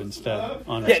Venom instead,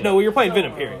 honestly. Yeah, no, you're playing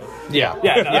Venom, period. Yeah.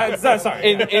 Yeah, no,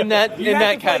 sorry. In that You have to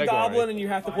play category. Goblin and you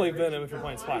have to play Venom if you're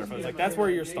playing Spider Foes. That's where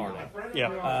you're starting.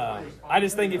 Yeah. I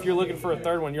just think if you're looking for a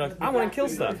third one, you're like, I want to kill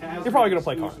stuff. You're probably going to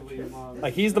play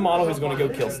Carnage. He's the model who's going to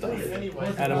go kill stuff.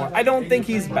 I don't think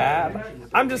he's bad.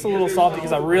 I'm just a little salty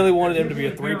because I really wanted him to be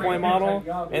a 3-point model,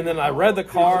 and then I read the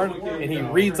card, and he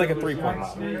reads like a 3-point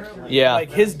model. Yeah.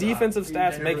 His defensive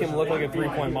stats make him look like a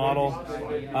 3-point model,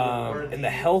 and the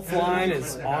health line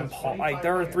is on par.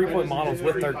 There are 3-point models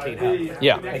with 13 health.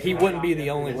 Yeah. He wouldn't be the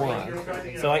only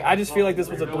one. So I just feel like this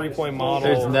was a 3-point model.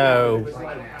 There's no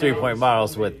 3-point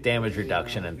models with damage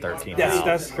reduction and 13 Yes, health.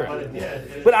 that's correct.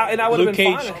 But I would have Luke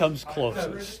been Cage fine. comes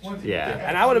closest. Yeah,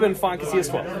 And I would have been fine because he has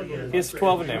 12. He has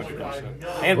 12 in damage reduction.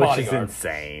 And which is bodyguard.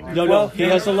 insane. No, Well, he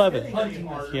has 11.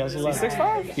 He has 11.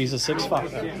 6'5"? He's a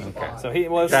 6'5". So he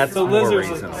was. That's so more Lizard's.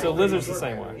 reasonable. So Lizard's the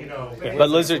same way. But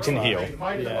Lizard can heal.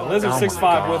 Yeah, Lizard's Oh my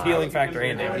 6'5" with God. healing factor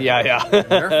and damage. Yeah.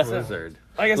 Nerf Lizard.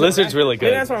 Like I said, Lizard's really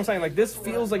good. That's what I'm saying. This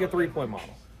feels like a 3-point model.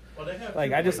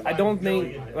 I don't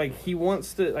think he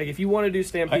wants to. If you want to do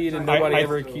Stampede and nobody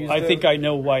ever accused I him. think I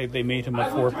know why they made him a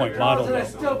 4-point model,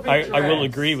 though. I will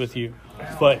agree with you.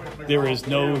 But there is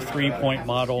no 3-point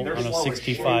model on a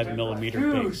 65 millimeter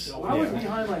base.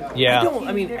 I Yeah. don't.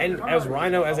 And as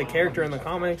Rhino as a character in the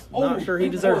comics, I'm not sure he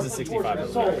deserves a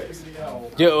 65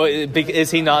 millimeter. Is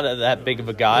he not that big of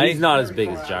a guy? He's not as big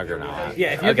as Juggernaut.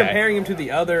 Yeah, if you're Okay. comparing him to the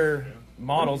other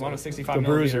models on a 65 The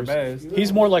millimeter bruisers. base,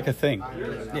 He's more like a thing.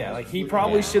 yeah, he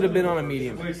probably should have been on a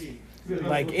medium base.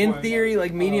 In theory,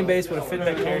 medium base would have fit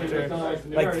that character.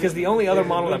 Because the only other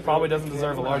model that probably doesn't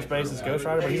deserve a large base is Ghost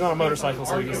Rider, but he's on a motorcycle,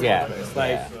 so he gets a Yeah. large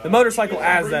base. The motorcycle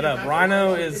adds that up.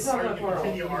 Rhino is,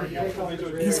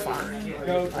 he's fine.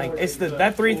 It's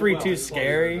that 3/3/2 is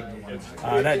scary.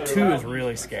 That 2 is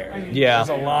really scary. Yeah.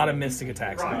 There's a lot of mystic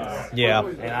attacks on this. Yeah.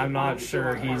 And I'm not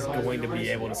sure he's going to be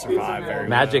able to survive very well.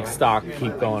 Magic stock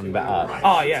keep going up.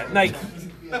 Oh yeah,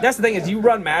 That's the thing is, you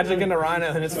run Magic into Rhino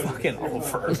and it's fucking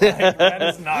over. Like, that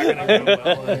is not gonna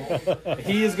go well.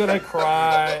 He is gonna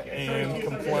cry and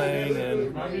complain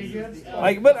and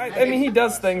but I mean, he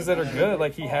does things that are good.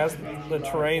 Like he has the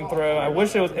terrain throw. I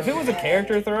wish if it was a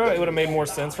character throw, it would have made more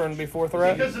sense for him to be 4th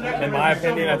threat. In my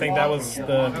opinion, I think that was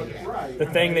the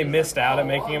thing they missed out at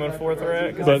making him a 4th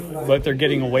threat. But they're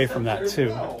getting away from that too.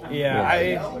 Yeah,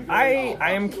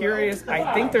 I am curious.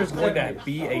 I think there's going to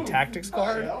be a tactics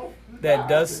card that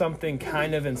does something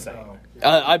kind of insane.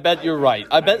 I bet you're right.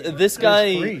 I bet this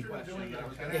guy.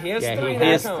 He has Yeah, three. he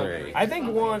has now. 3. I think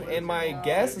one, and my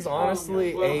guess is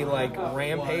honestly a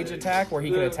rampage attack where he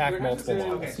can attack multiple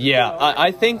models. Yeah,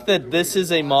 I think that this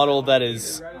is a model that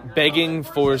is begging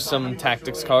for some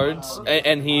tactics cards,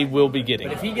 and he will be getting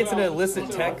If it. he gets an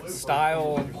illicit tech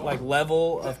style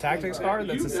level of tactics card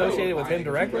that's associated with him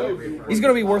directly, he's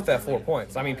going to be worth that 4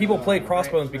 points. I mean, people played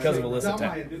Crossbones because of illicit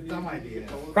tech.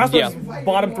 Crossbones is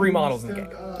bottom 3 models in the game.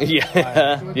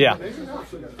 Yeah, yeah.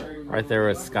 Right there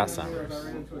with Scott Summers.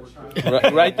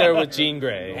 Right there with Jean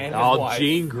Grey. And his Oh, wife.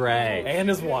 Jean Grey. And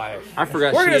his wife. I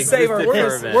forgot We're she gonna save our existed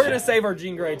for a minute. we're gonna save our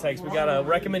Jean Grey takes. We got a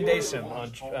recommendation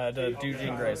on to do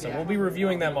Jean Grey, so we'll be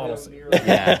reviewing that model soon.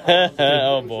 Yeah.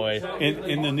 Oh boy.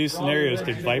 In the new scenarios,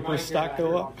 did Viper's stock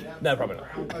go up? No, probably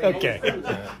not. Okay.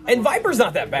 And Viper's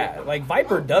not that bad. Like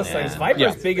Viper does things. Viper's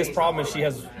Yeah. biggest problem is she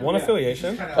has one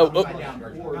affiliation. Yeah,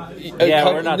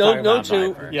 we're not talking no about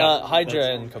two. Viper. Hydra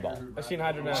and Cabal. Is she in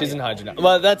Hydra now? She's in Hydra now.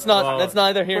 Well, that's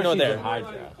neither here nor She's in there.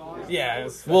 Hydra. Yeah.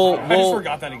 Well, I just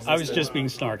forgot that existed. I was just being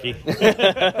snarky.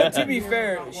 But to be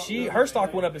fair, her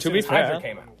stock went up as soon be as fair. Hydra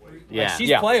came out. Yeah. She's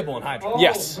Yeah. playable in Hydra.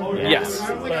 Yes. Yes.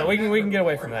 But we can get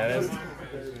away from that.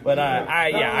 But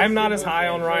I'm not as high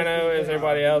on Rhino as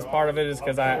everybody else. Part of it is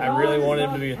because I really wanted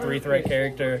him to be a 3-threat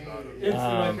character.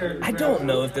 I don't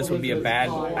know if this would be a bad.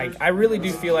 I really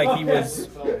do feel like he was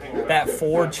that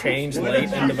 4 changed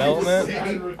late in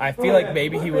development. I feel like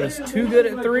maybe he was too good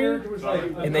at 3,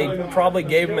 and they probably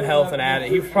gave him a health and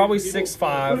added. He was probably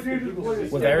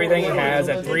 6'5" with everything he has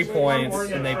at 3 points,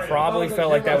 and they probably felt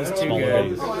like that was too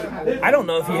good. I don't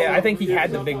know if he had. I think he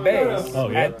had the big base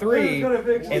at 3,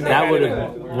 and That would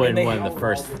have been one of the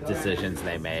first decisions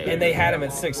they made. and they had him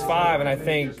at 6'5", and I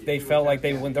think they felt like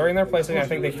they went during their placing. I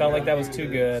think they felt like that was too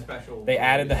good. They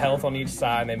added the health on each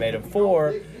side, and they made him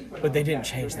 4, but they didn't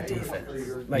change the defense.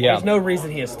 There's no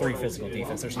reason he has 3 physical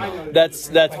defense. There's no. That's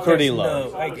pretty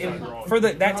low. For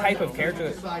that type of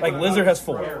character, like Lizard has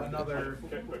 4.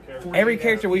 Every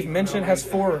character we've mentioned has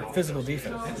 4 physical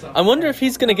defense. I wonder if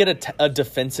he's going to get a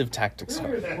defensive tactics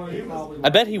card. I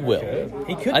bet he will.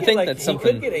 He could. I Get, think like, that's he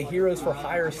something. could get a Heroes for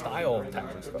Hire style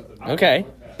tactics card. Okay,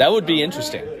 that would be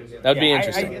interesting. That would be Yeah,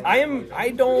 interesting. I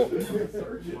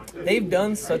don't. They've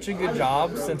done such a good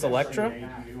job since Electra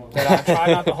that I try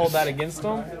not to hold that against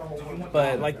them.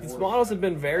 But these models have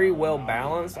been very well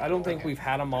balanced. I don't think we've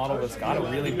had a model that's got a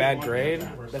really bad grade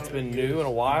that's been new in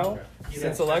a while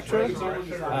since Electra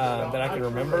that I can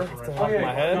remember off the top of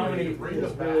my head.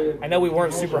 I know we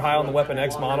weren't super high on the Weapon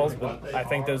X models, but I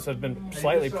think those have been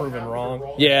slightly proven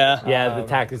wrong. Yeah. Yeah, the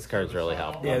tactics cards really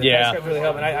helped. Yeah, the Yeah. really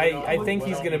help. And I think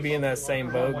he's going to be in that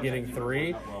same boat, getting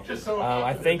 3.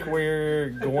 I think we're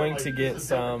going to get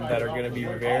some that are going to be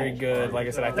very good. Like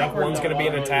I said, I think one's going to be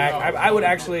an attack. I would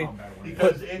actually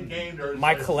put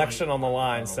my collection on the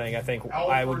line, saying I think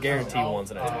I would guarantee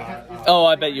one's an attack. Oh,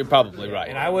 I bet you're probably And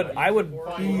right. I would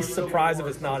be surprised if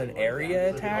it's not an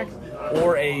area attack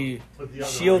or a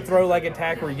shield throw like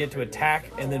attack where you get to attack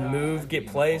and then move, get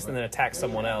placed, and then attack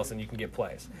someone else and you can get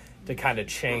placed to kind of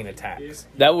chain attacks.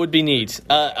 That would be neat.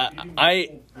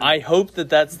 I hope that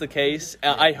that's the case.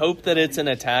 I hope that it's an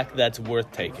attack that's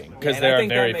worth taking because And there I are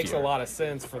think very that makes few. a lot of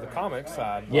sense for the comic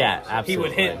side. Yeah, He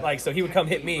would absolutely. hit, so he would come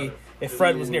hit me. If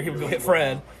Fred was near, he would go hit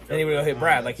Fred, and he would go hit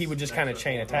Brad. He would just kind of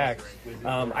chain attack.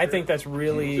 I think that's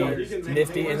really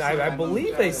nifty, and I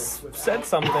believe they said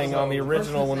something on the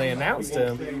original when they announced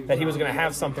him that he was going to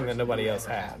have something that nobody else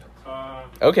had.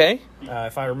 Okay.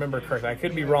 If I remember correctly. I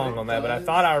could be wrong on that, but I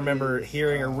thought I remember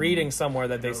hearing or reading somewhere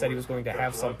that they said he was going to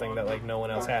have something that no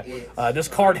one else had. This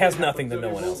card has nothing that no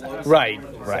one else has. Right.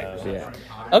 Yeah.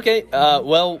 Okay.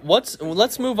 Well,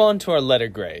 let's move on to our letter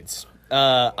grades.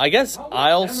 I guess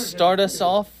I'll start us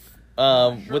off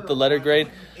with the letter grade.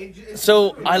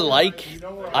 So I like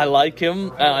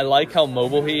him. I like how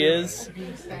mobile he is.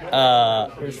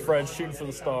 Here's Fred shooting for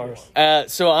the stars.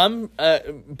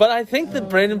 But I think that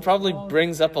Brandon probably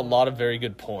brings up a lot of very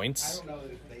good points.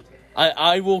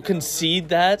 I will concede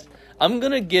that. I'm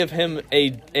gonna give him a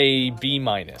B-.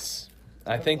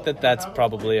 I think that's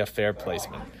probably a fair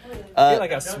placement. I feel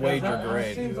like I swayed your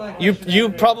grade. You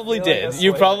probably did. that's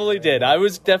You way- probably did. I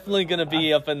was definitely going to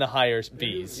be up in the higher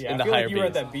B's. Yeah, in I the feel higher like you were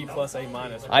at B's. that B plus A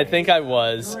minus. I think I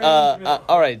was.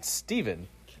 All right, Steven.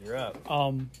 You're up.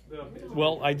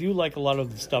 Well, I do like a lot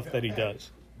of the stuff that he does,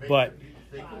 but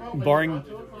barring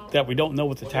that we don't know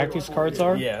what the tactics cards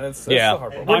are. Yeah, that's Yeah. the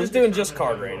hard part. We're just doing just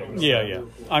card ratings. Yeah.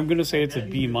 I'm going to say it's a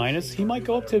B minus. He might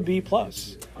go up to B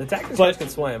plus, The tactics But- cards can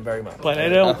sway him very much. but I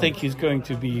don't think he's going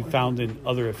to be found in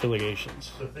other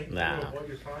affiliations. Nah.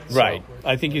 Right.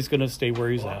 I think he's going to stay where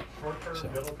he's at. So,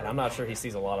 And I'm not sure he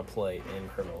sees a lot of play in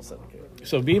Criminal Syndicate.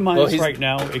 so B minus he's- right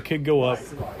now. It could go up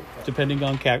depending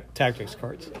on tactics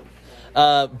cards.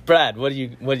 Brad, what are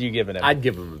you giving him? I'd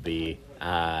give him a B.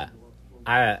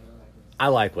 I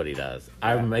like what he does.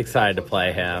 I'm excited to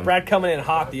play him. Brad coming in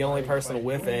hot, the only person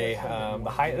with a the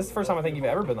high. This is the first time I think you've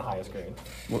ever been the highest grade.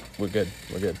 We're good.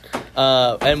 We're good.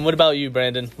 And what about you,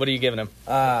 Brandon? What are you giving him?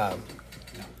 Oh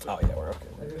yeah, we're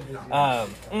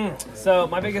okay. So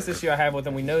my biggest issue I have with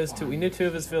him, we knew two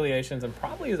of his affiliations, and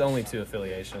probably his only two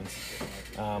affiliations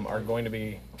are going to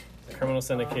be Criminal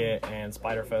Syndicate and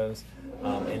Spider Foes.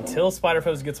 Until Spider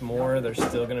Foes gets more, there's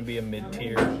still going to be a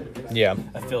mid-tier Yeah.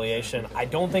 affiliation. I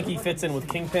don't think he fits in with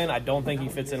Kingpin. I don't think he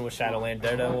fits in with Shadowland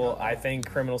Daredevil. I think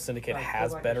Criminal Syndicate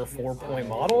has better 4-point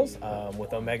models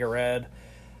with Omega Red.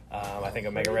 I think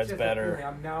Omega Red's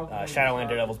better. Shadowland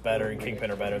Daredevil's better, and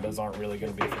Kingpin are better. Those aren't really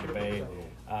going to be for debate.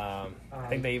 I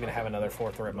think they even have another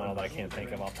 4th threat model that I can't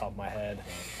think of off the top of my head.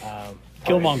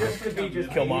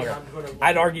 Killmonger.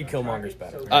 I'd argue Killmonger's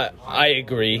better. I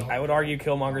agree. I would argue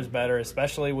Killmonger's better,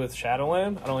 especially with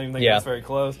Shadowland. I don't even think Yeah. that's very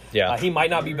close. Yeah. He might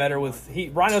not be better with...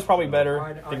 Rhino's probably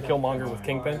better than Killmonger with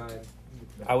Kingpin.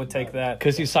 I would take that.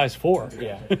 Because he's size 4.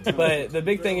 Yeah. But the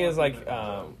big thing is, like,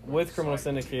 with Criminal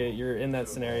Syndicate, you're in that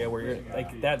scenario where you're...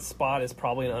 Like, that spot is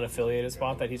probably an unaffiliated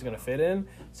spot that he's going to fit in.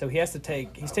 So he has to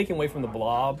take... He's taking away from the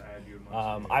Blob.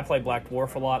 I play Black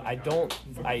Dwarf a lot. I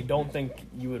don't think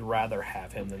you would rather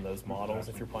have him than those models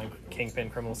if you're playing Kingpin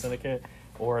Criminal Syndicate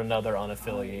or another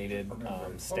unaffiliated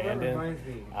stand-in.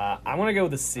 I'm going to go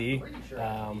with a C.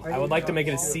 I would like to make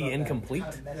it a C incomplete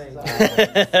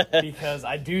because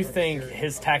I do think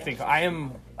his tactic... I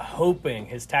am hoping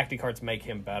his tactic cards make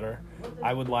him better.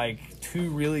 I would like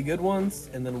 2 really good ones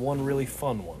and then 1 really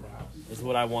fun one is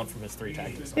what I want from his 3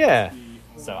 tactics. Yeah.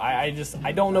 So I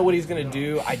don't know what he's going to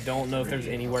do. I don't know if there's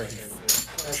anywhere he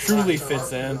truly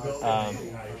fits in.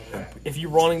 If you're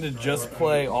wanting to just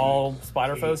play all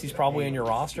Spider Foes, he's probably in your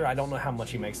roster. I don't know how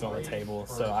much he makes it on the table.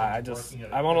 So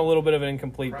I'm on a little bit of an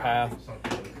incomplete path.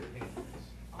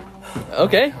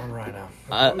 Okay. On Rhino.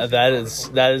 That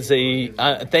is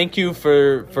a thank you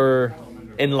for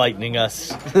enlightening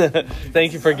us.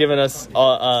 Thank you for giving us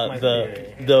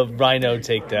the Rhino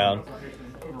takedown.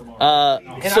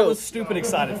 And I was stupid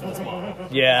excited for this model.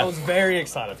 Yeah. I was very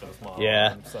excited for this model.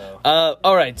 Yeah. So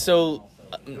All right. So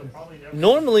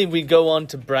normally we go on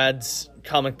to Brad's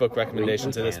comic book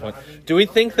recommendations at this point. Do we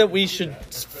think that we should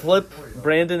flip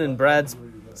Brandon and Brad's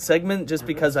segment just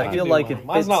because I feel like it fits?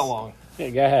 mine's not long. Yeah,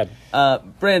 go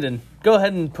ahead. Brandon, go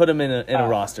ahead and put him in a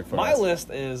roster for My us. list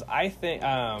is, I think,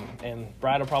 and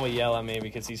Brad will probably yell at me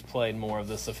because he's played more of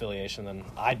this affiliation than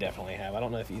I definitely have. I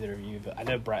don't know if either of you, but I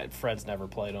know Fred's never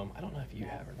played them. I don't know if you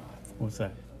have or not. What's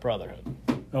that? Brotherhood.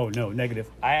 Oh, no, negative.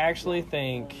 I actually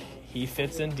think he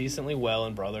fits in decently well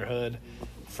in Brotherhood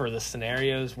for the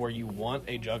scenarios where you want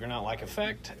a Juggernaut-like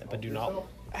effect, but do not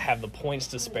have the points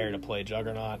to spare to play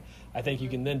Juggernaut. I think you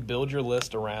can then build your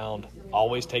list around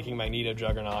always taking Magneto,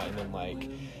 Juggernaut, and then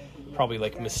probably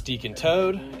Mystique and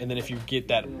Toad. And then if you get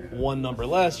that 1 number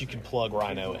less, you can plug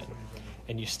Rhino in,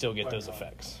 and you still get those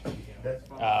effects.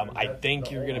 I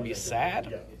think you're going to be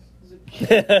sad,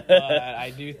 but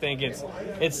I do think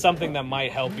it's something that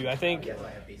might help you. I think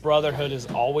Brotherhood is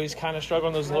always kind of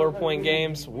struggling those lower point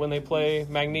games when they play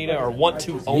Magneto or want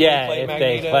to only play if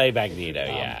Magneto. they play Magneto,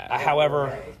 yeah.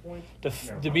 However,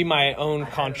 to be my own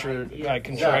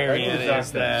contrarian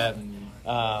is that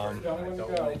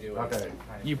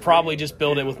you probably just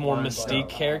build it with more Mystique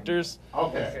characters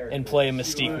and play a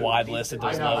Mystique wide list at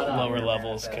those lower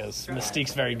levels because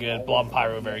Mystique's very good, Blob and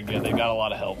Pyro very good. They've got a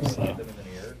lot of help. So.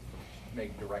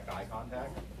 Make direct eye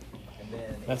contact.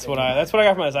 That's what I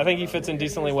got from this. I think he fits in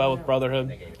decently well with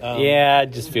Brotherhood. Yeah, I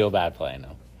just feel bad playing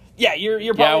him. Yeah, you're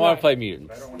probably Yeah, I want not, to play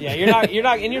mutants. Yeah, you're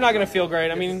not going to feel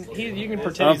great. I mean, you can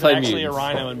pretend he's play actually mutants. a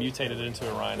Rhino and mutate it into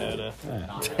a Rhino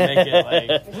to make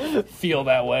it feel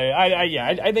that way.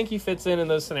 I think he fits in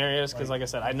those scenarios because, like I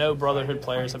said, I know Brotherhood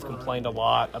players have complained a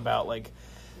lot about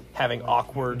having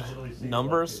awkward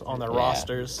numbers on their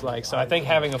rosters. Like, so I think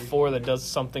having a 4 that does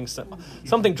something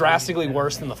drastically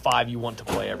worse than the 5 you want to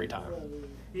play every time.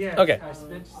 Okay.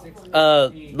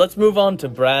 Let's move on to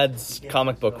Brad's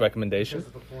comic book recommendation.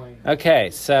 Okay,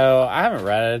 so I haven't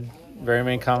read very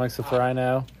many comics with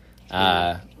Rhino.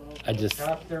 I just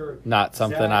not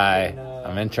something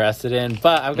I'm interested in,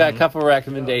 but I've got a couple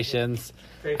recommendations.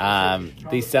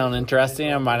 These sound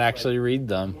interesting. I might actually read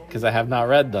them because I have not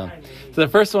read them. So the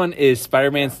first one is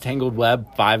Spider-Man's Tangled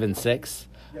Web 5 and 6.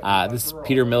 This is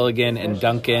Peter Milligan and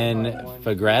Duncan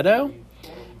Fegredo.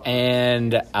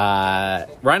 And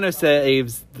Rhino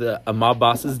saves a mob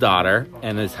boss's daughter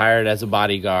and is hired as a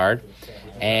bodyguard.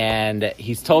 And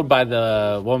he's told by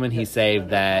the woman he saved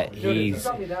that he's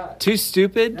too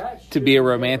stupid to be a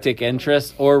romantic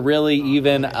interest or really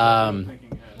even a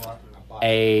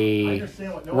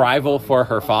rival for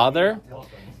her father.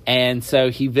 And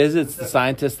so he visits the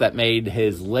scientist that made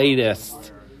his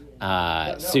latest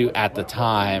suit at the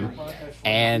time.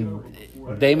 And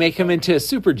they make him into a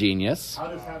super genius.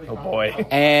 Oh, boy.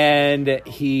 And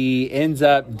he ends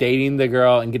up dating the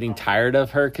girl and getting tired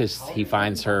of her because he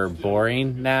finds her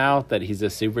boring now that he's a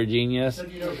super genius.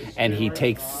 And he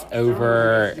takes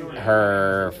over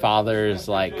her father's,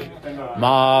 like,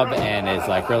 mob and is,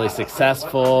 like, really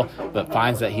successful, but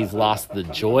finds that he's lost the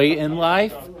joy in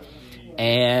life.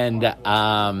 And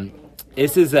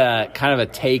this is a kind of a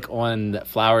take on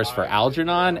Flowers for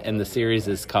Algernon, and the series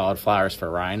is called Flowers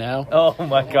for Rhino. Oh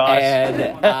my gosh! And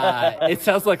it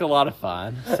sounds like a lot of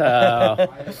fun. So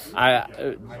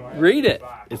I read it.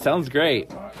 It sounds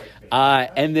great.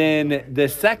 And then the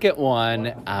second one,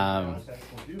 when I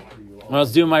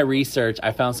was doing my research,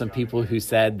 I found some people who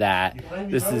said that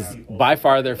this is by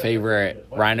far their favorite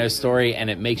Rhino story, and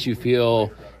it makes you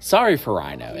feel sorry for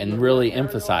Rhino and really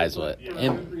emphasize what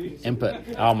input.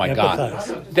 Oh my God!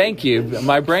 Thank you.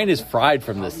 My brain is fried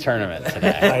from this tournament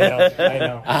today. I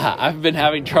know. I've been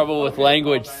having trouble with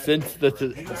language since the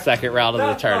second round of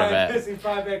the tournament.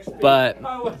 But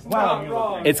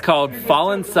it's called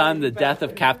Fallen Sun: The Death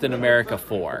of Captain America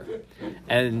 4,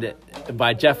 and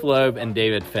by Jeff Loeb and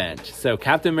David Finch. So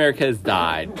Captain America has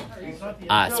died.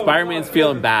 Spider-Man's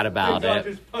feeling bad about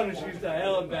it.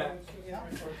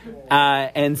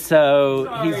 And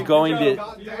so he's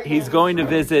going to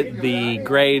visit the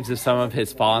graves of some of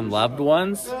his fallen loved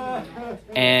ones,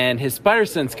 and his spider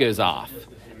sense goes off,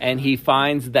 and he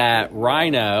finds that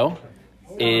Rhino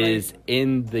is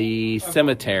in the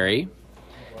cemetery,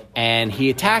 and he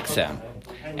attacks him,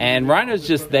 and Rhino's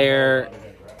just there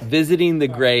visiting the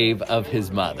grave of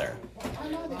his mother,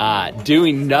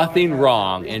 doing nothing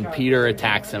wrong, and Peter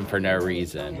attacks him for no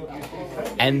reason.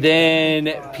 And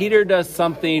then Peter does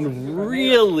something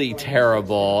really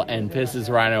terrible and pisses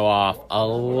Rhino off a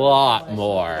lot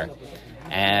more.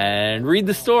 And read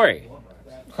the story.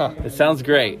 It sounds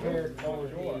great.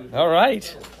 All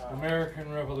right.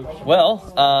 American Revolution.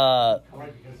 Well,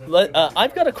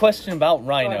 I've got a question about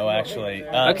Rhino, actually.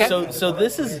 Okay. So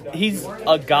he's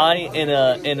a guy in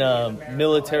a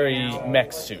military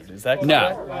mech suit. Is that correct?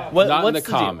 No, not in the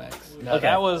comics. No, okay.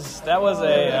 That was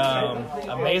a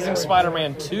Amazing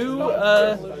Spider-Man 2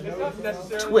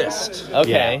 twist.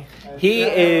 Okay. Yeah. He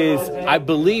is, I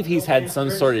believe he's had some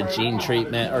sort of gene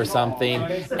treatment or something,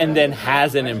 and then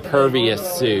has an impervious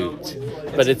suit,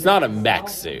 but it's not a mech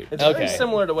suit. It's very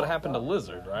similar to what happened to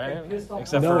Lizard, right?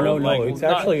 Except No. It's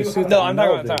actually a suit. No, I'm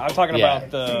talking Yeah.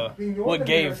 about what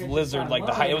gave Lizard like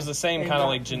the height. It was the same kind of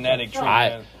like genetic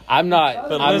treatment. I'm not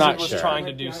Lizard was sure. trying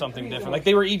to do something different. Like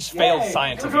they were each failed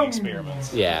scientific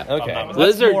experiments. Yeah. Okay.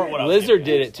 Lizard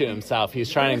did it to himself. He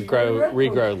was trying to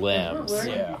regrow limbs.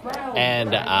 Yeah.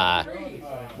 And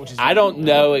I don't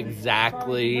know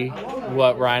exactly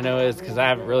what Rhino is because I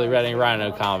haven't really read any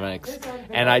Rhino comics,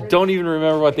 and I don't even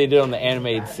remember what they did on the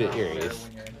animated series.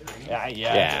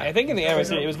 Yeah. I think in the anime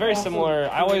series, it was very similar.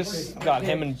 I always got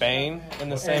him and Bane in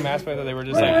the same aspect that they were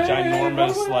just like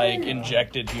ginormous, like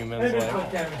injected humans.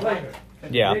 Like.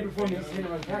 Yeah.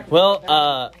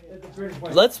 Well,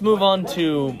 let's move on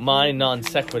to my non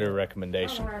sequitur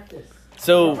recommendation.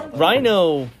 So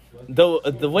Rhino,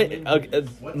 the way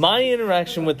my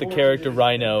interaction with the character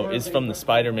Rhino is from the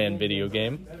Spider-Man video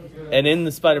game, and in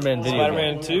the Spider-Man video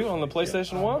Spider-Man game, 2 on the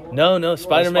PlayStation 1? No,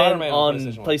 Spider-Man Spider-Man on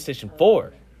PlayStation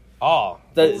 4. Oh,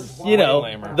 The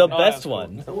lamer. the No, best that's cool.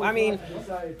 one. I mean,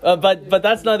 But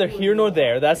that's neither here nor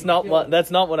there. That's not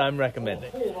what I'm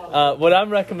recommending. What I'm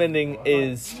recommending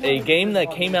is a game that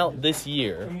came out this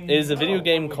year. It is a video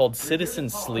game called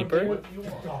Citizen Sleeper.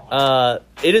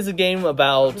 It is a game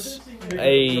about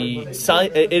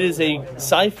it is a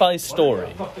sci-fi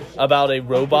story about a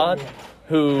robot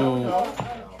who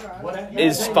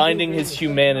is finding his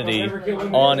humanity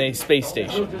on a space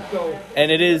station,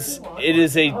 and it is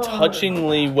a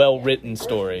touchingly well written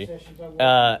story,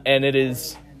 and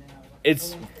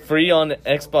it's free on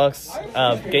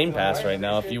Xbox Game Pass right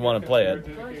now if you want to play it.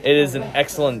 It is an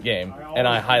excellent game, and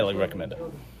I highly recommend it.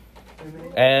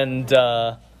 And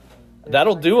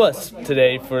that'll do us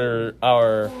today for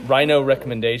our Rhino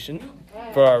recommendation,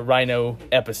 for our Rhino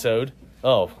episode.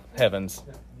 Oh, heavens.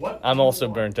 I'm also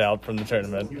burnt out from the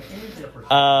tournament.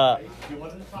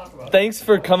 Thanks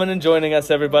for coming and joining us,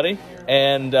 everybody.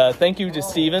 And thank you to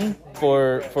Steven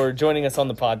for joining us on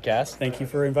the podcast. Thank you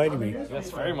for inviting me. Yes,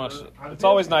 very much. It's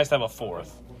always nice to have a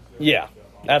fourth. Yeah,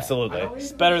 absolutely.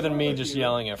 It's better than me just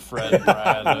yelling at Fred and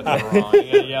Brad that they're wrong.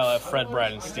 You gotta yell at Fred,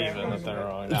 Brad, and Steven that they're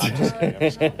wrong. No, I'm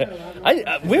just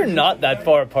kidding. We're not that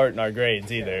far apart in our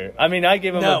grades either. I mean, I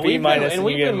give him a B minus, and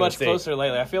we've you give been him much a C. closer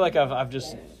lately. I feel like I've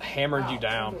just hammered you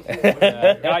down.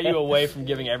 Got you away from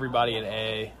giving everybody an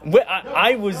A.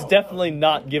 I was definitely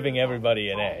not giving everybody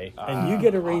an A. And you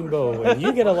get a rainbow, and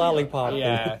you get a lollipop.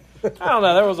 Yeah, I don't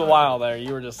know. There was a while there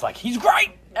you were just like, he's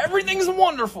great. Everything's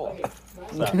wonderful.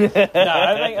 So,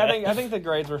 I think the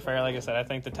grades were fair. Like I said, I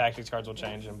think the tactics cards will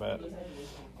change them, but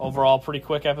overall, pretty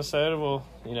quick episode. Well,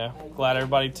 glad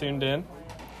everybody tuned in.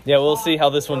 Yeah, we'll see how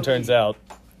this one turns out.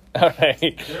 All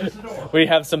right. We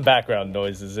have some background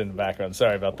noises in the background.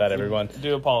 Sorry about that, everyone. I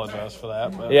do apologize for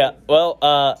that. But. Yeah, well,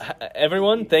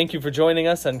 everyone, thank you for joining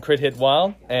us on Crit Hit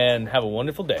Wild, and have a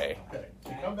wonderful day.